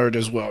myself a nerd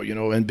as well,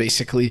 and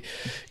basically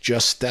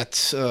just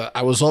that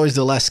I was always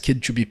the last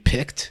kid to be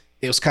picked.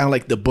 It was kind of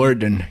like the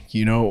burden,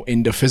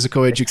 in the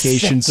physical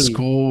education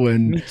school,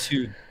 and me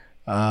too.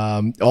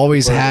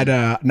 Always had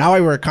now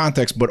I wear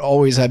contacts, but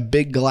always had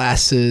big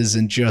glasses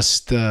and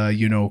just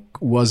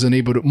wasn't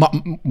able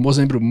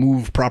to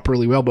move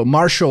properly well. But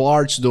martial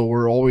arts though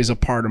were always a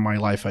part of my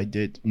life. I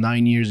did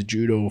 9 years of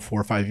judo, 4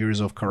 or 5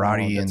 years of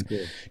karate, and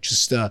good.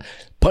 Just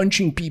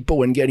punching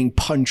people and getting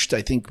punched,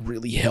 I think,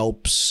 really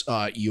helps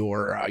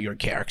your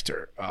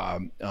character.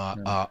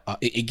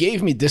 It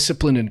gave me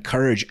discipline and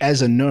courage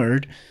as a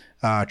nerd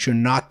to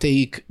not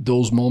take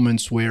those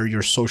moments where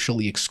you're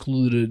socially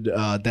excluded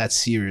that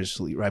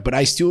seriously, right? But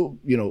I still,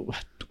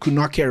 could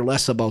not care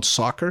less about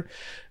soccer.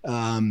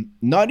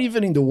 Not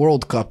even in the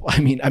World Cup. I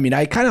mean,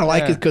 I kind of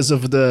like it because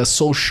of the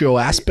social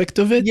aspect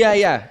of it.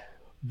 Yeah.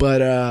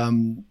 But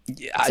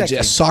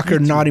Exactly. soccer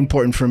not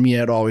important for me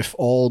at all. If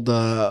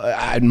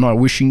I'm not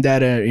wishing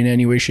that in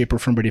any way, shape, or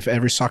form. But if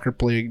every soccer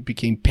player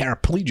became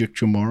paraplegic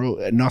tomorrow,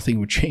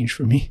 nothing would change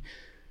for me.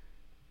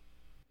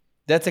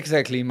 That's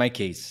exactly my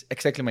case.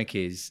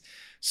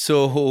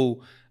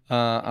 So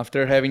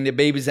after having the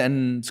babies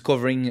and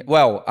discovering,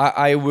 well,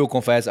 I will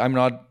confess,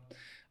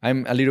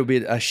 I'm a little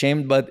bit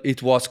ashamed, but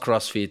it was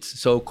CrossFit.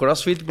 So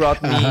CrossFit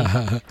brought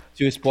me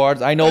to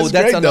sports. I know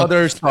that's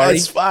another story.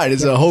 That's fine.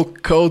 It's a whole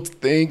code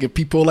thing. And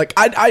people like,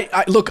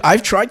 I look,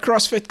 I've tried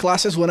CrossFit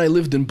classes when I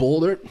lived in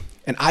Boulder,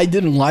 and I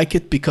didn't like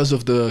it because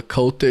of the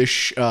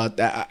coatish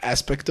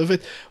aspect of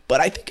it. But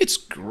I think it's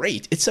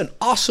great. It's an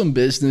awesome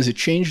business. It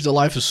changed the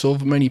life of so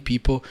many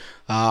people.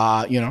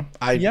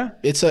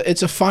 It's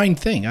a fine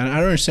thing. I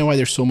don't understand why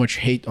there's so much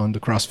hate on the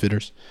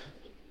CrossFitters.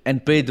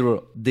 And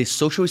Pedro, the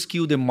social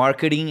skill, the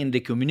marketing, and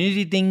the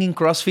community thing in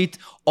CrossFit,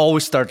 all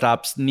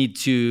startups need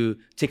to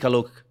take a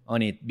look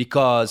on it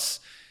because,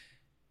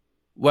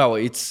 well,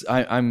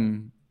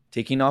 I'm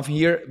taking off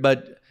here,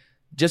 but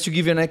just to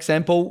give you an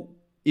example,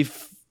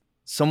 if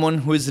someone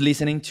who is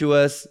listening to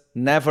us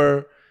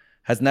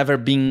has never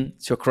been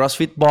to a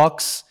CrossFit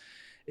box,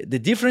 the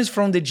difference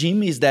from the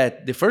gym is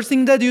that the first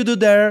thing that you do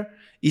there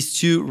is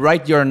to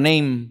write your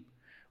name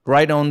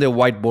right on the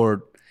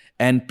whiteboard.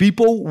 And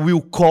people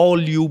will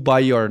call you by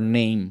your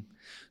name.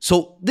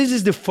 So this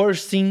is the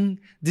first thing.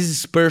 This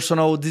is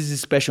personal. This is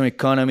special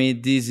economy.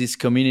 This is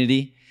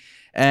community.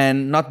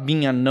 And not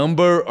being a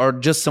number or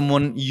just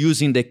someone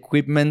using the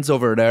equipment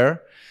over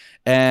there.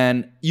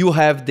 And you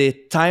have the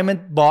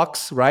timed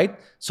box, right?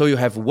 So you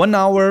have 1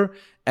 hour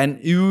and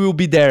you will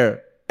be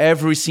there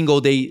every single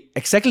day,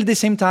 exactly the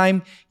same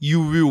time.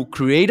 You will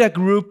create a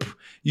group.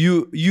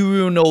 You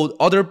will know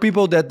other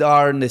people that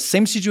are in the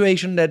same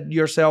situation that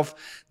yourself.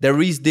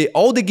 There is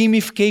all the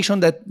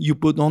gamification that you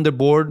put on the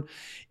board.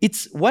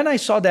 It's when I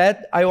saw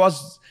that,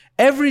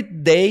 every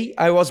day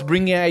I was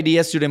bringing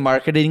ideas to the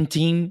marketing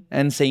team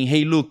and saying,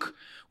 hey, look,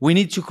 we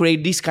need to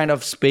create this kind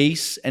of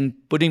space and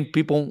putting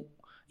people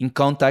in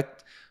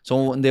contact.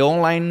 So in the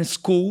online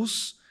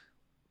schools,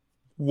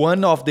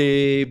 one of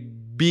the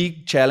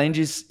big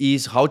challenges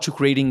is how to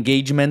create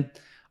engagement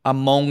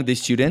among the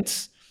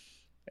students.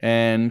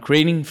 And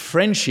creating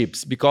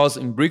friendships, because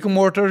in brick and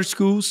mortar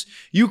schools,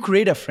 you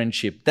create a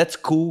friendship. That's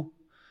cool.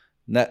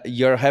 That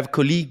you have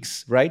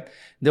colleagues, right?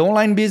 The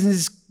online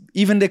business,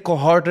 even the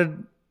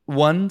cohorted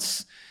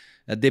ones,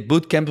 the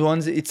bootcamp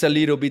ones, it's a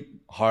little bit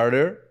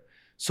harder.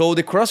 So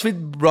the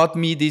CrossFit brought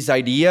me these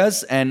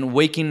ideas and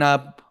waking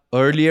up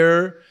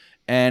earlier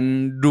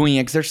and doing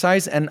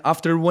exercise. And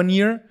after 1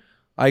 year,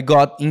 I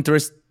got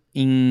interest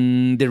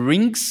in the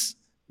rings.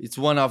 It's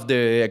one of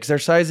the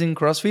exercises in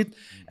CrossFit.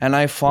 And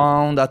I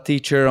found a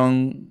teacher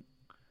on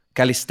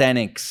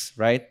calisthenics,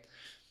 right?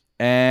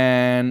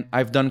 And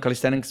I've done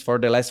calisthenics for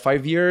the last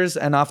 5 years.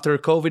 And after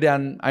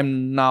COVID,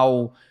 I'm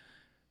now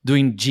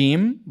doing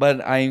gym, but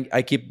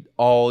I keep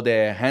all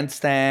the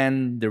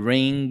handstand, the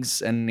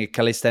rings, and the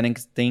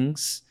calisthenics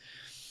things.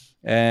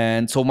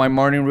 And so my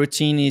morning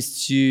routine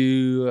is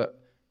to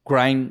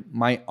grind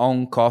my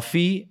own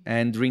coffee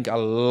and drink a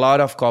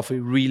lot of coffee,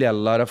 really a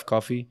lot of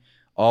coffee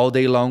all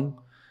day long.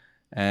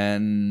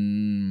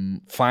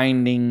 And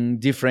finding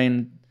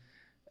different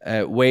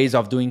ways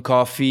of doing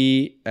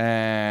coffee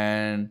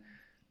and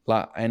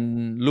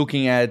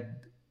looking at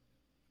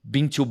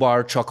bean to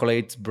bar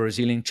chocolates,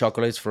 Brazilian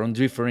chocolates from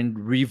different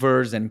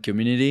rivers and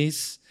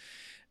communities,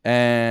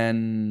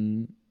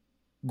 and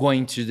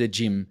going to the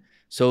gym.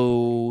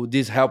 So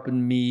this helped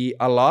me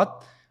a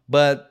lot.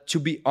 But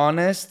to be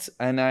honest,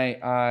 and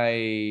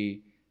I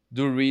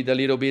do read a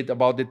little bit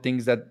about the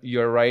things that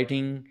you're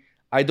writing,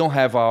 I don't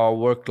have a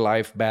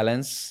work-life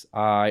balance.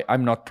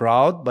 I'm not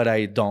proud, but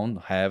I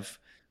don't have.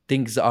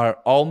 Things are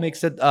all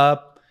mixed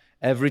up.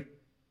 Every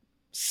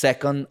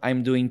second,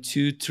 I'm doing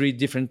 2-3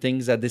 different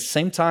things at the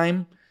same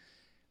time.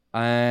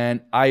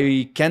 And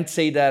I can't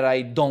say that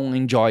I don't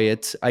enjoy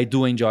it. I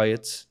do enjoy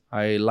it.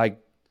 I like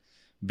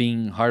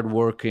being hard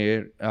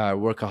worker,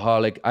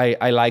 workaholic.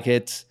 I like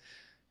it.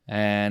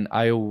 And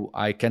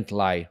I can't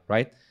lie,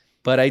 right?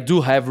 But I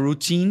do have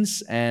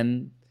routines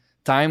and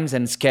times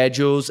and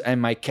schedules,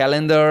 and my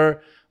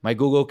calendar, my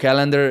Google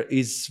Calendar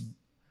is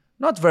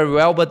not very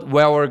well, but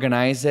well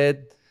organized.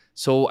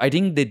 So I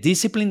think the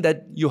discipline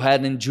that you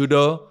had in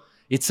judo,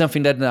 it's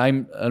something that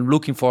I'm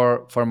looking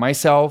for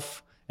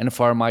myself and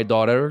for my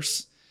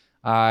daughters.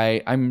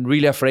 I'm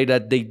really afraid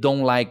that they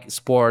don't like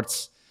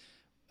sports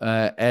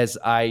as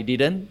I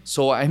didn't.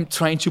 So I'm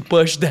trying to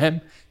push them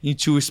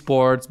into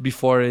sports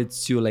before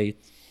it's too late.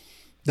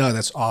 No,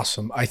 that's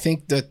awesome. I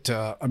think that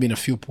I mean a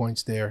few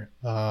points there.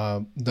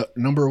 The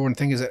number one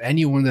thing is that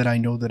anyone that I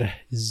know that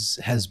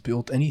has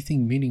built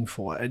anything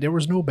meaningful, there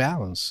was no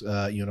balance.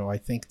 I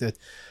think that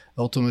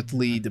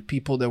ultimately the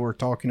people that we're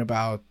talking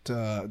about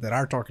that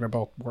are talking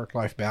about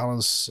work-life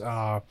balance,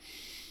 I'm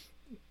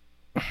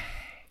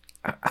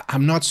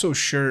not so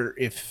sure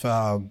if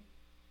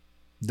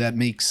that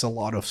makes a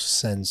lot of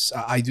sense.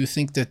 I do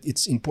think that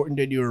it's important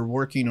that you're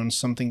working on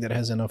something that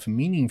has enough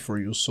meaning for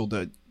you, so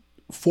that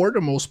for the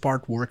most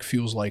part, work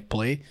feels like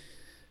play.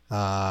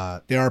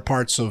 There are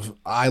parts of,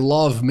 I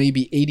love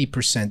maybe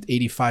 80%,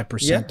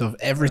 85% of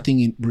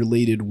everything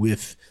related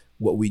with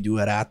what we do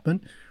at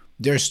Atman.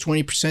 There's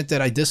 20%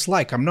 that I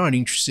dislike. I'm not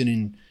interested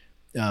in,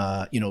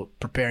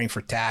 preparing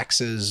for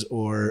taxes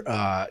or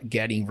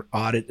getting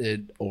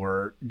audited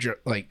or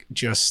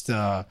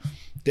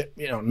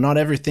not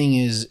everything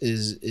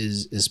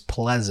is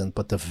pleasant,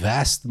 but the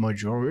vast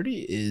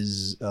majority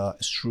is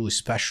truly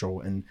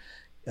special. And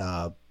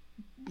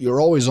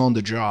you're always on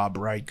the job,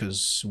 right?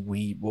 Because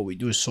what we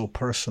do is so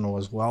personal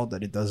as well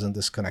that it doesn't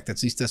disconnect.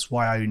 At least that's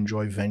why I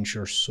enjoy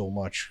venture so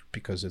much,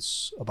 because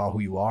it's about who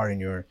you are and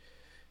your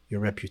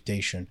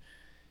reputation.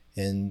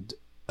 And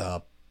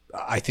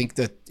I think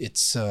that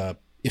it's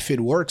if it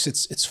works,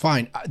 it's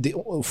fine.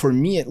 For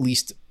me, at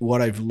least,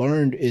 what I've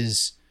learned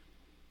is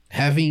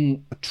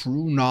having a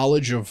true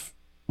knowledge of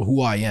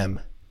who I am,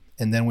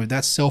 and then with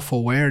that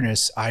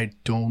self-awareness, I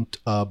don't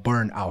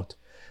burn out.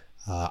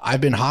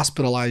 I've been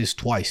hospitalized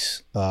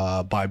twice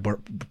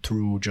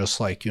through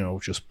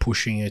just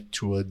pushing it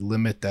to a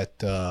limit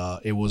that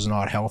it was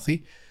not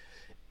healthy,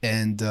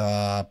 and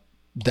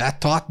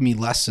that taught me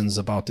lessons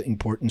about the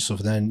importance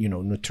of then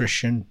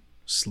nutrition,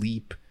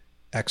 sleep,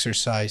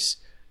 exercise,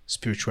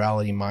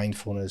 spirituality,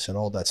 mindfulness, and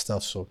all that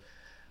stuff. So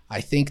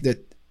I think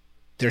that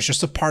there's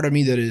just a part of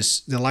me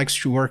that likes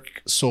to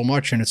work so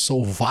much, and it's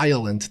so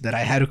violent that I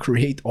had to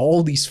create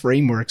all these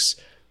frameworks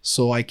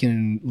so I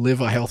can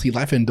live a healthy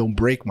life and don't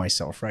break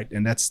myself, right?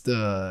 And that's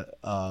the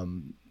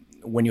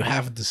when you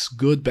have this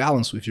good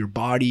balance with your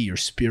body, your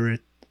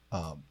spirit,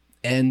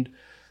 and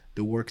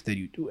the work that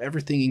you do,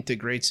 everything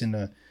integrates in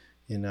a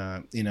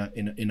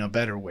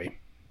better way.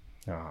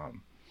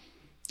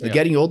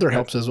 Getting older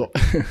helps as well.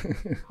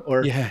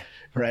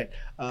 Right.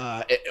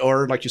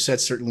 Or like you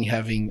said, certainly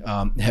having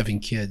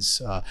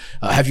kids.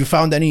 Have you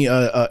found any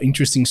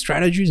interesting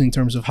strategies in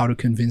terms of how to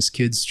convince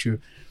kids to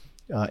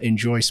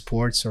enjoy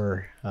sports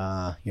or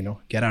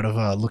get out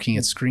of looking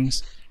at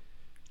screens?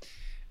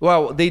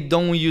 Well, they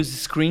don't use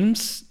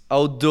screens,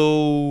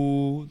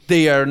 although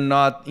they are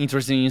not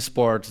interested in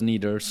sports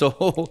neither.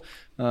 So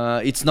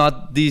it's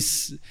not the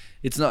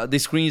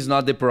screen is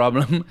not the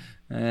problem.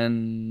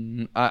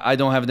 And I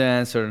don't have the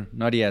answer,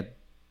 not yet.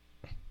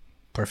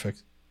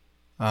 Perfect.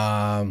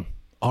 All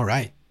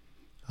right.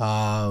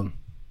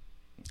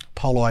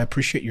 Paulo, I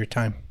appreciate your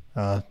time.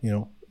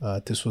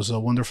 This was a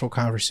wonderful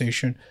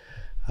conversation.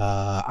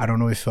 I don't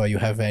know if you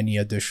have any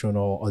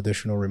additional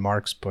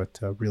remarks, but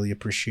really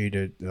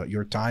appreciated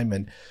your time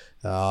and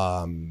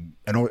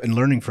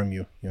learning from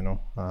you.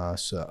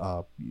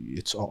 So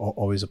it's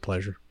always a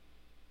pleasure.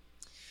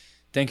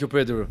 Thank you,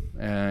 Pedro.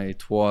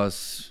 It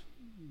was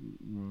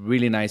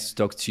really nice to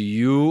talk to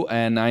you,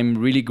 and I'm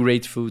really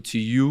grateful to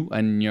you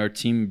and your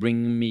team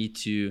bringing me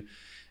to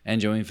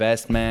Angel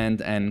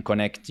Investment and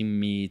connecting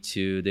me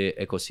to the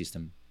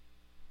ecosystem.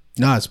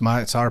 No,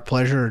 it's our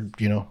pleasure.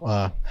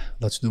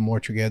 Let's do more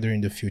together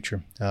in the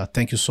future.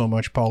 Thank you so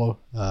much, Paulo.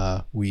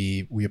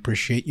 We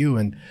appreciate you,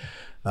 and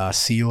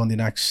see you on the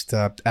next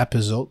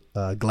episode.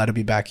 Glad to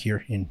be back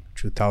here in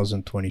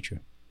 2022.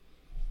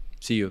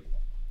 See you.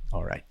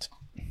 All right.